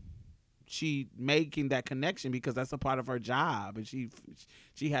she making that connection because that's a part of her job, and she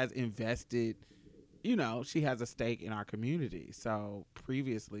has invested. You know, she has a stake in our community. So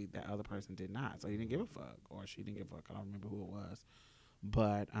previously, that other person did not. So he didn't give a fuck, or she didn't give a fuck. I don't remember who it was,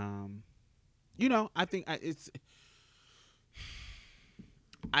 but you know, I think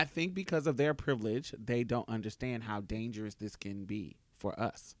I think because of their privilege, they don't understand how dangerous this can be for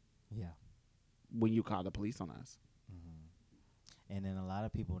us Yeah. when you call the police on us. And then a lot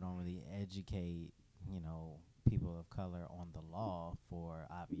of people don't really educate, people of color on the law for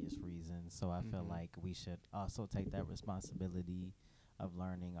obvious reasons. So I feel like we should also take that responsibility of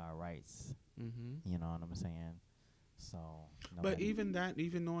learning our rights. Mm-hmm. You know what I'm saying? So, But even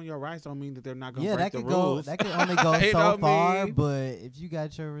knowing your rights don't mean that they're not going to yeah, break that the could rules. That could only go You know so what I far. mean? But if you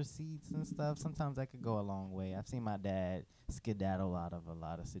got your receipts and stuff, sometimes that could go a long way. I've seen my dad skedaddle out of a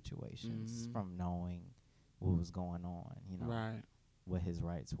lot of situations from knowing what was going on. Right. What his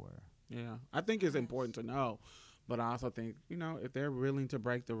rights were. Yeah. I think it's important to know. But I also think, if they're willing to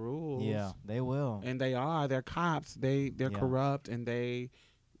break the rules. Yeah, they will. And they're cops. They're corrupt and they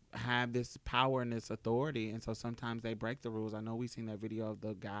have this power and this authority. And so sometimes they break the rules. I know we've seen that video of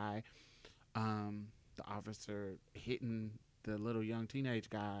the guy, the officer hitting the little young teenage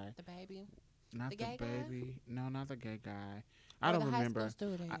guy. The baby. Not The the gay guy? baby. No, not the gay guy. Or I don't the remember. High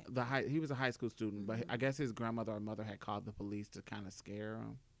school student. He was a high school student, but I guess his grandmother or mother had called the police to kind of scare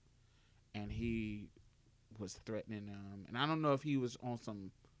him, and he was threatening them. And I don't know if he was on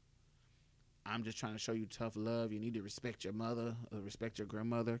some "I'm just trying to show you tough love. You need to respect your mother or respect your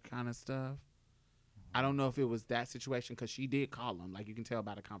grandmother" kind of stuff. I don't know if it was that situation because she did call him. Like you can tell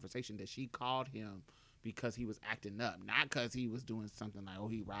by the conversation that she called him because he was acting up, not because he was doing something like,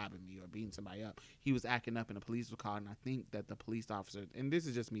 he robbing me or beating somebody up. He was acting up and the police were called. And I think that the police officer, and this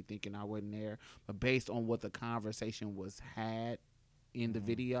is just me thinking, I wasn't there, but based on what the conversation was had in the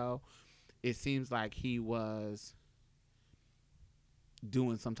video, it seems like he was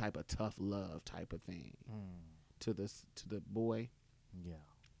doing some type of tough love type of thing to the boy. Yeah.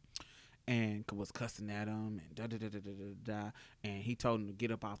 And was cussing at him and da. And he told him to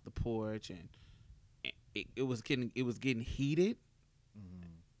get up off the porch, and it was getting heated.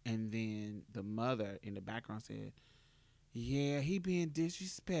 And then the mother in the background said, "Yeah, he being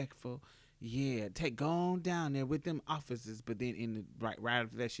disrespectful. Yeah, go on down there with them officers." But then right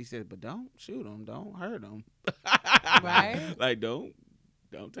after that, she said, "But don't shoot him, don't hurt him." Right? Like don't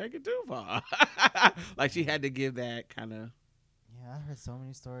take it too far. Like she had to give that kind of. Yeah, I heard so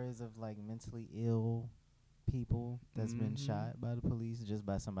many stories of like mentally ill people that's been Mhm. shot by the police just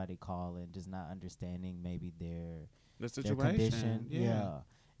by somebody calling, just not understanding maybe their The their situation. condition. Yeah.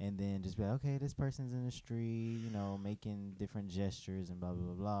 And then just be like, okay, this person's in the street, making different gestures and blah,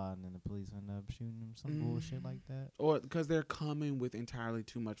 blah, blah, blah. And then the police end up shooting them, some bullshit like that. Or because they're coming with entirely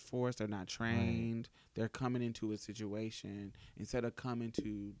too much force. They're not trained. They're coming into a situation. Instead of coming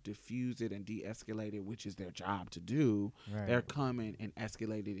to diffuse it and de-escalate it, which is their job to do, Right. they're coming and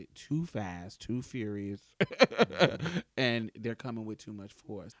escalated it too fast, too furious. And they're coming with too much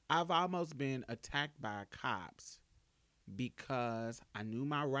force. I've almost been attacked by cops because I knew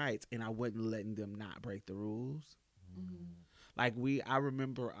my rights and I wasn't letting them not break the rules. Like I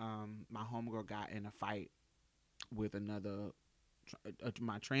remember my homegirl got in a fight with another,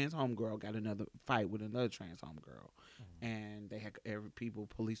 my trans homegirl got another fight with another trans homegirl. And they had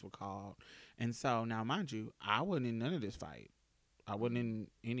police were called. And so now, mind you, I wasn't in none of this fight. I wasn't in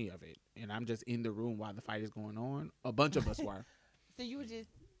any of it. And I'm just in the room while the fight is going on. A bunch of us were. So you were just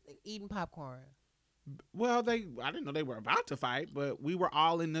eating popcorn. Well, I didn't know they were about to fight, but we were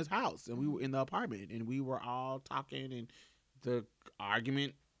all in this house and we were in the apartment and we were all talking and the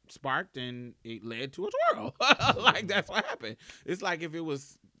argument sparked and it led to a twirl. Like that's what happened. It's like if it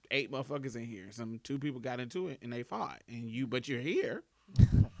was 8 motherfuckers in here, two people got into it and they fought but you're here.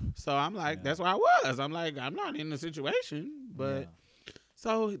 So I'm like, that's where I was. I'm like, I'm not in the situation, but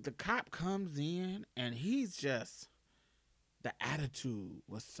so the cop comes in and he's just, the attitude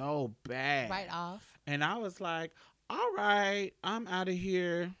was so bad. Right off. And I was like, all right, I'm out of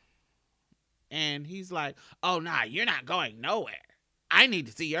here. And he's like, oh, nah, you're not going nowhere. I need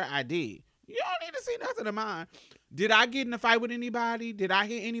to see your ID. You don't need to see nothing of mine. Did I get in a fight with anybody? Did I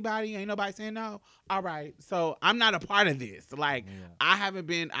hit anybody? Ain't nobody saying no? All right. So I'm not a part of this. Like, I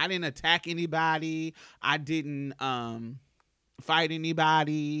didn't attack anybody. I didn't fight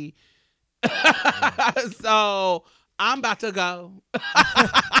anybody. So I'm about to go.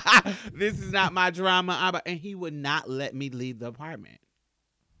 This is not my drama. And he would not let me leave the apartment.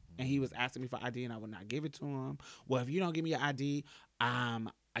 And he was asking me for ID, and I would not give it to him. Well, if you don't give me your ID,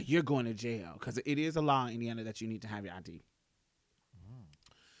 you're going to jail. Because it is a law in Indiana that you need to have your ID.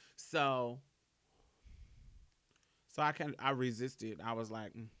 So I resisted. I was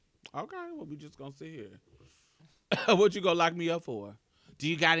like, okay, well, we just going to sit here. What you going to lock me up for? Do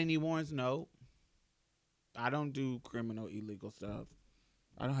you got any warrants? No. I don't do criminal, illegal stuff.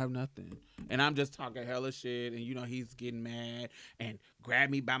 I don't have nothing. And I'm just talking hella shit. And, he's getting mad and grab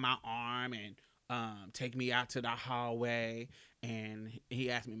me by my arm and take me out to the hallway. And he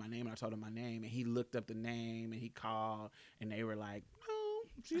asked me my name. And I told him my name. And he looked up the name and he called. And they were like, no,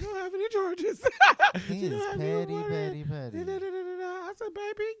 she don't have any charges. He is petty. I said,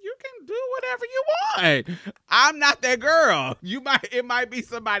 baby, you can do whatever you want. I'm not that girl. It might be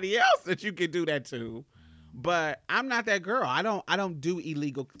somebody else that you can do that to. But I'm not that girl. I don't do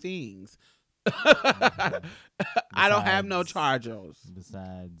illegal things. I don't have no charges.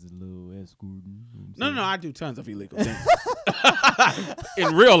 Besides a little escorting. No, I do tons of illegal things.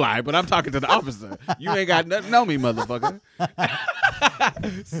 In real life, but I'm talking to the officer. You ain't got nothing on me, motherfucker.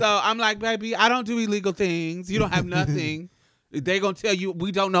 So I'm like, baby, I don't do illegal things. You don't have nothing. They gonna tell you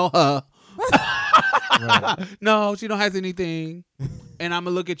we don't know her. Right. No, she don't have anything. And I'm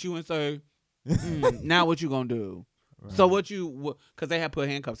gonna look at you and say, now what you gonna do? Right. So because they had put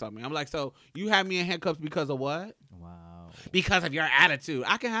handcuffs on me. I'm like, so you have me in handcuffs because of what? Wow. Because of your attitude.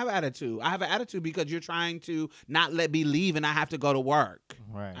 I can have attitude. I have an attitude because you're trying to not let me leave and I have to go to work.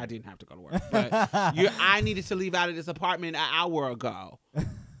 Right. I didn't have to go to work. But I needed to leave out of this apartment an hour ago.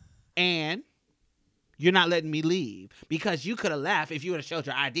 And you're not letting me leave because you could have left if you would have showed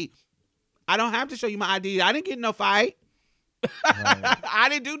your ID. I don't have to show you my ID. I didn't get in no fight. Right. I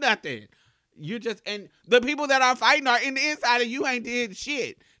didn't do nothing. And the people that are fighting are in the inside and you ain't did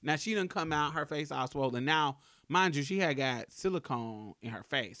shit. Now she done come out, her face all swollen. Now, mind you, she had got silicone in her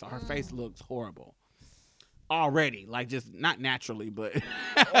face. So her face looks horrible. Already. Like just not naturally, but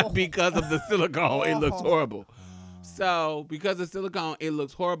because of the silicone, it looks horrible. So because of silicone, it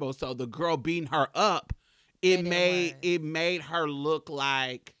looks horrible. So the girl beating her up, it made her look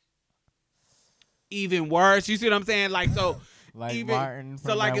like even worse. You see what I'm saying? Like so like even Martin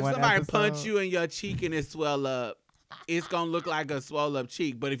so like if somebody episode? punch you in your cheek and it swell up, it's gonna look like a swell up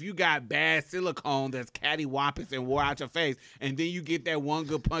cheek. But if you got bad silicone that's cattywampus and wore out your face, and then you get that one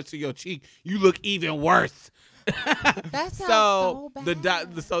good punch to your cheek, you look even worse. That sounds so bad.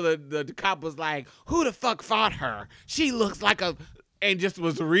 The cop was like, "Who the fuck fought her? She looks like a," and just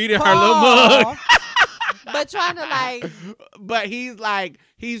was reading her little mug. But trying to But he's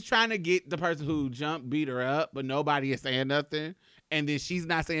trying to get the person who beat her up, but nobody is saying nothing, and then she's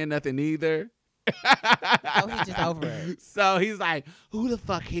not saying nothing either. Oh, he's just over it. So he's like, who the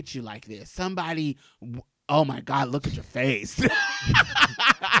fuck hit you like this? Somebody, oh my God, look at your face.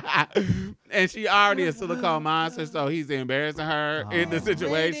 And she already a silicone monster, so he's embarrassing her in the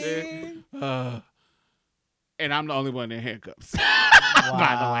situation. And I'm the only one in handcuffs.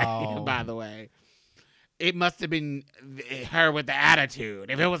 By the way. It must have been her with the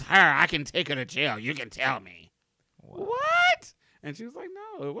attitude. If it was her, I can take her to jail. You can tell me. Wow. What? And she was like,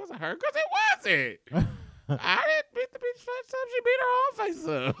 no, it wasn't her, because it wasn't. I didn't beat the bitch face up. She beat her own face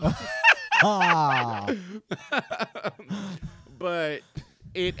up. But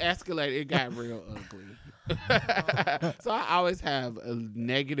it escalated. It got real ugly. So I always have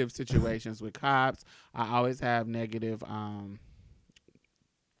negative situations with cops. I always have negative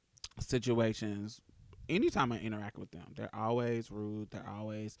situations anytime I interact with them. They're always rude. They're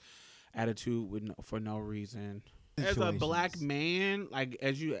always attitude for no reason. As a black man, like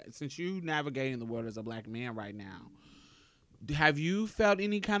since you navigating the world as a black man right now, have you felt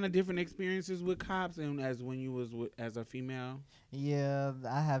any kind of different experiences with cops and as when you was as a female? Yeah,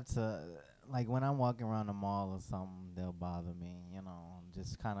 I have to, like when I'm walking around the mall or something, they'll bother me,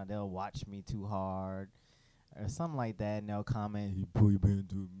 just kind of, they'll watch me too hard or something like that, and they'll comment, "You pull your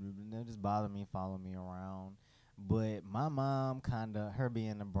pants up," and they'll just bother me, follow me around. But my mom her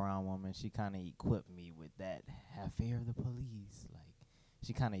being a brown woman, she kind of equipped me with that. Have fear of the police. Like,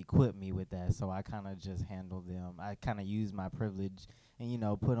 she kind of equipped me with that, so I kind of just handle them. I kind of use my privilege and,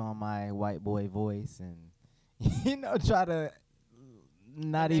 put on my white boy voice and, try to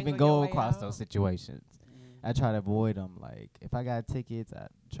not even go across those situations. I try to avoid them. Like, if I got tickets, I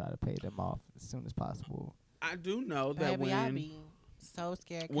try to pay them off as soon as possible. I do know that Baby, I be so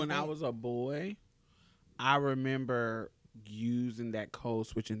scared. When I was a boy, I remember using that code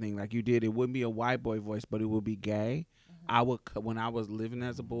switching thing like you did. It wouldn't be a white boy voice, but it would be gay. When I was living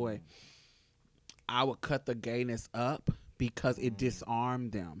as a boy, I would cut the gayness up because it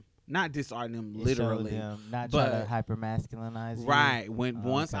disarmed them. Not disarm them literally, not try to hyper masculinize you. Right.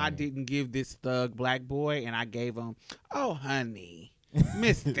 Once I didn't give this thug black boy and I gave him, oh honey,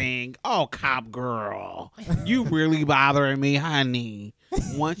 Miss Thing, oh cop girl, you really bothering me, honey.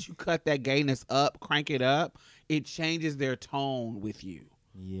 Once you cut that gayness up, crank it up, it changes their tone with you.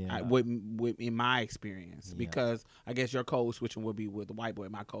 Yeah. In my experience, because I guess your code switching would be with the white boy.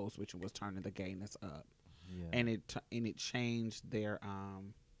 My code switching was turning the gayness up, and it changed their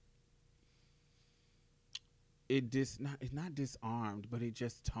It's not disarmed, but it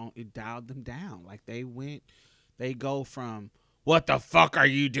just dialed them down. Like they go from what the fuck are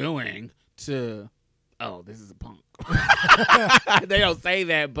you doing to, oh, this is a punk. They don't say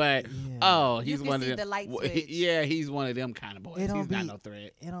that, but he's one of them. The light switch. Yeah, he's one of them kind of boys. He's not no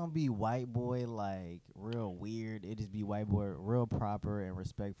threat. It don't be white boy like real weird. It just be white boy real proper and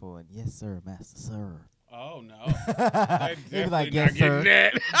respectful and yes sir, master sir. Oh no! He'll be like, yes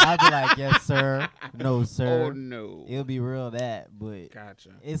sir. I'll be like, yes sir, no sir. Oh no! It'll be real that, but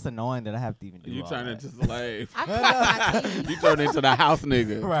gotcha. It's annoying that I have to even do. You all turn that. into slave. You turn into the house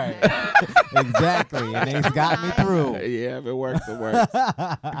nigga. Right. Exactly, and it's got me through. Yeah, if it works, it works.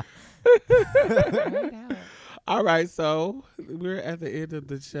 All right, so we're at the end of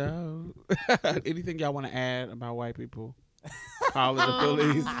the show. Anything y'all want to add about white people? Calling the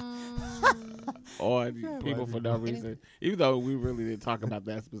police. Or people for no reason. Even though we really didn't talk about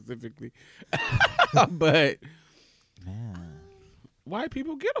that specifically. But man, white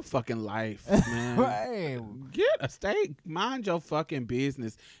people, get a fucking life, man. Right. Mind your fucking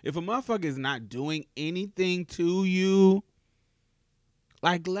business. If a motherfucker is not doing anything to you,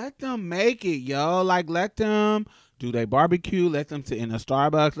 like, let them make it, yo. Like, let them do their barbecue. Let them sit in a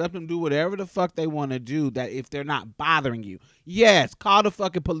Starbucks. Let them do whatever the fuck they want to do, that if they're not bothering you. Yes, call the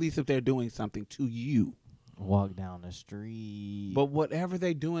fucking police if they're doing something to you. Walk down the street. But whatever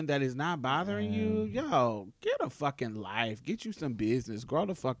they doing that is not bothering you, yo, get a fucking life. Get you some business. Grow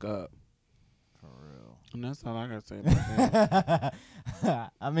the fuck up. For real. And that's all I got to say about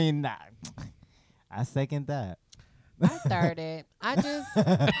that. I mean, I second that. I third it. I just.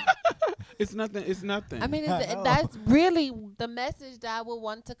 It's nothing. It's nothing. I mean, that's really the message that I would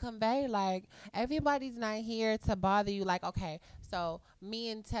want to convey. Like, everybody's not here to bother you. Like, okay, so me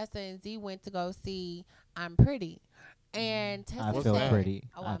and Tessa and Z went to go see I'm Pretty. And Tessa I feel pretty.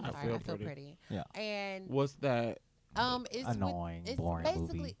 Oh, I'm sorry. I feel pretty. Yeah. And what's that? It's annoying, it's boring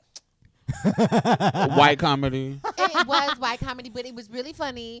basically, movie. White comedy. It was white comedy, but it was really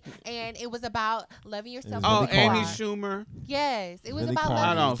funny, and it was about loving yourself. Oh, really Amy corny. Schumer. Yes, it was Really about corny. I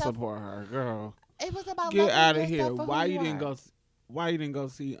loving don't yourself. support her, girl. It was about Get loving out of yourself here. for Why who you didn't are. go? Why you didn't go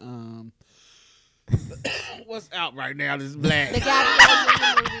see what's out right now? This black. The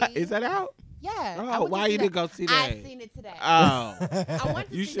Gabrielle Union movie. Is that out? Yeah. Oh, why you didn't go see that? I seen it today. Oh. I wanted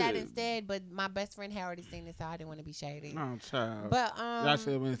to You see that should. instead, but my best friend had already seen it, so I didn't want to be shady. Oh, child. But Y'all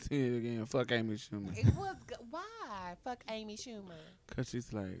should have went to see it again. Fuck Amy Schumer. it was why? Fuck Amy Schumer. Because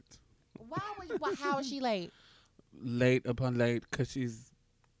she's late. How is she late? Late upon late because she's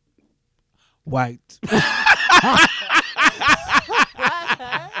white.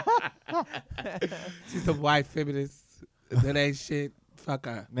 She's a white feminist. That ain't shit. Fuck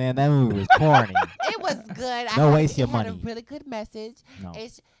her. Man, that movie was corny. It was good. Don't waste your It had a money. really good message. No.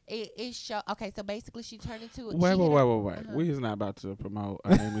 It show. Okay, so basically she turned into. Wait. Uh-huh. We is not about to promote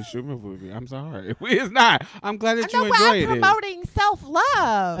an Amy Schumer movie. I'm sorry. We is not. I'm glad that you I'm enjoyed it. promoting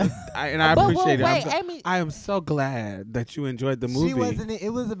self-love. I But appreciate it. wait, I'm Amy. I am so glad that you enjoyed the movie. She wasn't.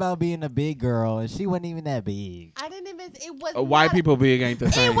 It was about being a big girl, and she wasn't even that big. I didn't even. It was White not- people big ain't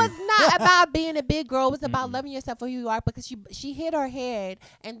the same. It was not about being a big girl. It was about loving yourself for who you are, because she hit her head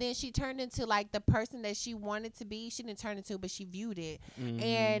and then she turned into like the person that she wanted to be. She didn't turn into, but she viewed it,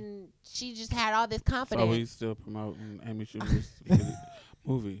 and she just had all this confidence. So we still promoting Amy Schumer's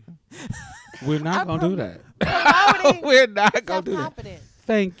movie. We're not gonna do that. Promoting We're not gonna do that. self-confidence.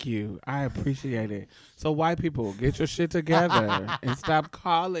 Thank you. I appreciate it. So white people, get your shit together and stop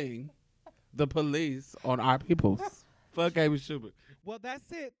calling the police on our people. Fuck Amy Schumer. Well,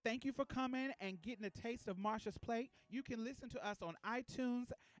 that's it. Thank you for coming and getting a taste of Marsha's Plate. You can listen to us on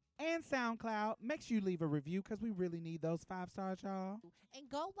iTunes and SoundCloud. Make sure you leave a review because we really need those 5 stars, y'all. And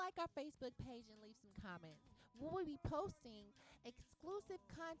go like our Facebook page and leave some comments. We will be posting exclusive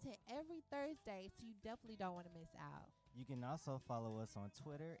content every Thursday, so you definitely don't want to miss out. You can also follow us on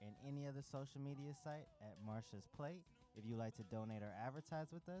Twitter and any other social media site at Marsha's Plate. If you'd like to donate or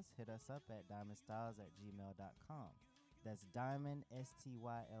advertise with us, hit us up at diamondstyles@gmail.com. That's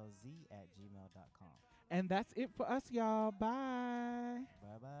diamondstylz@gmail.com. And that's it for us, y'all. Bye.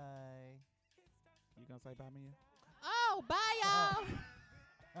 Bye-bye. You gonna say bye, Mia? Oh, bye, y'all.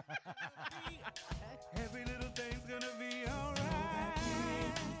 Every little thing's gonna be alright.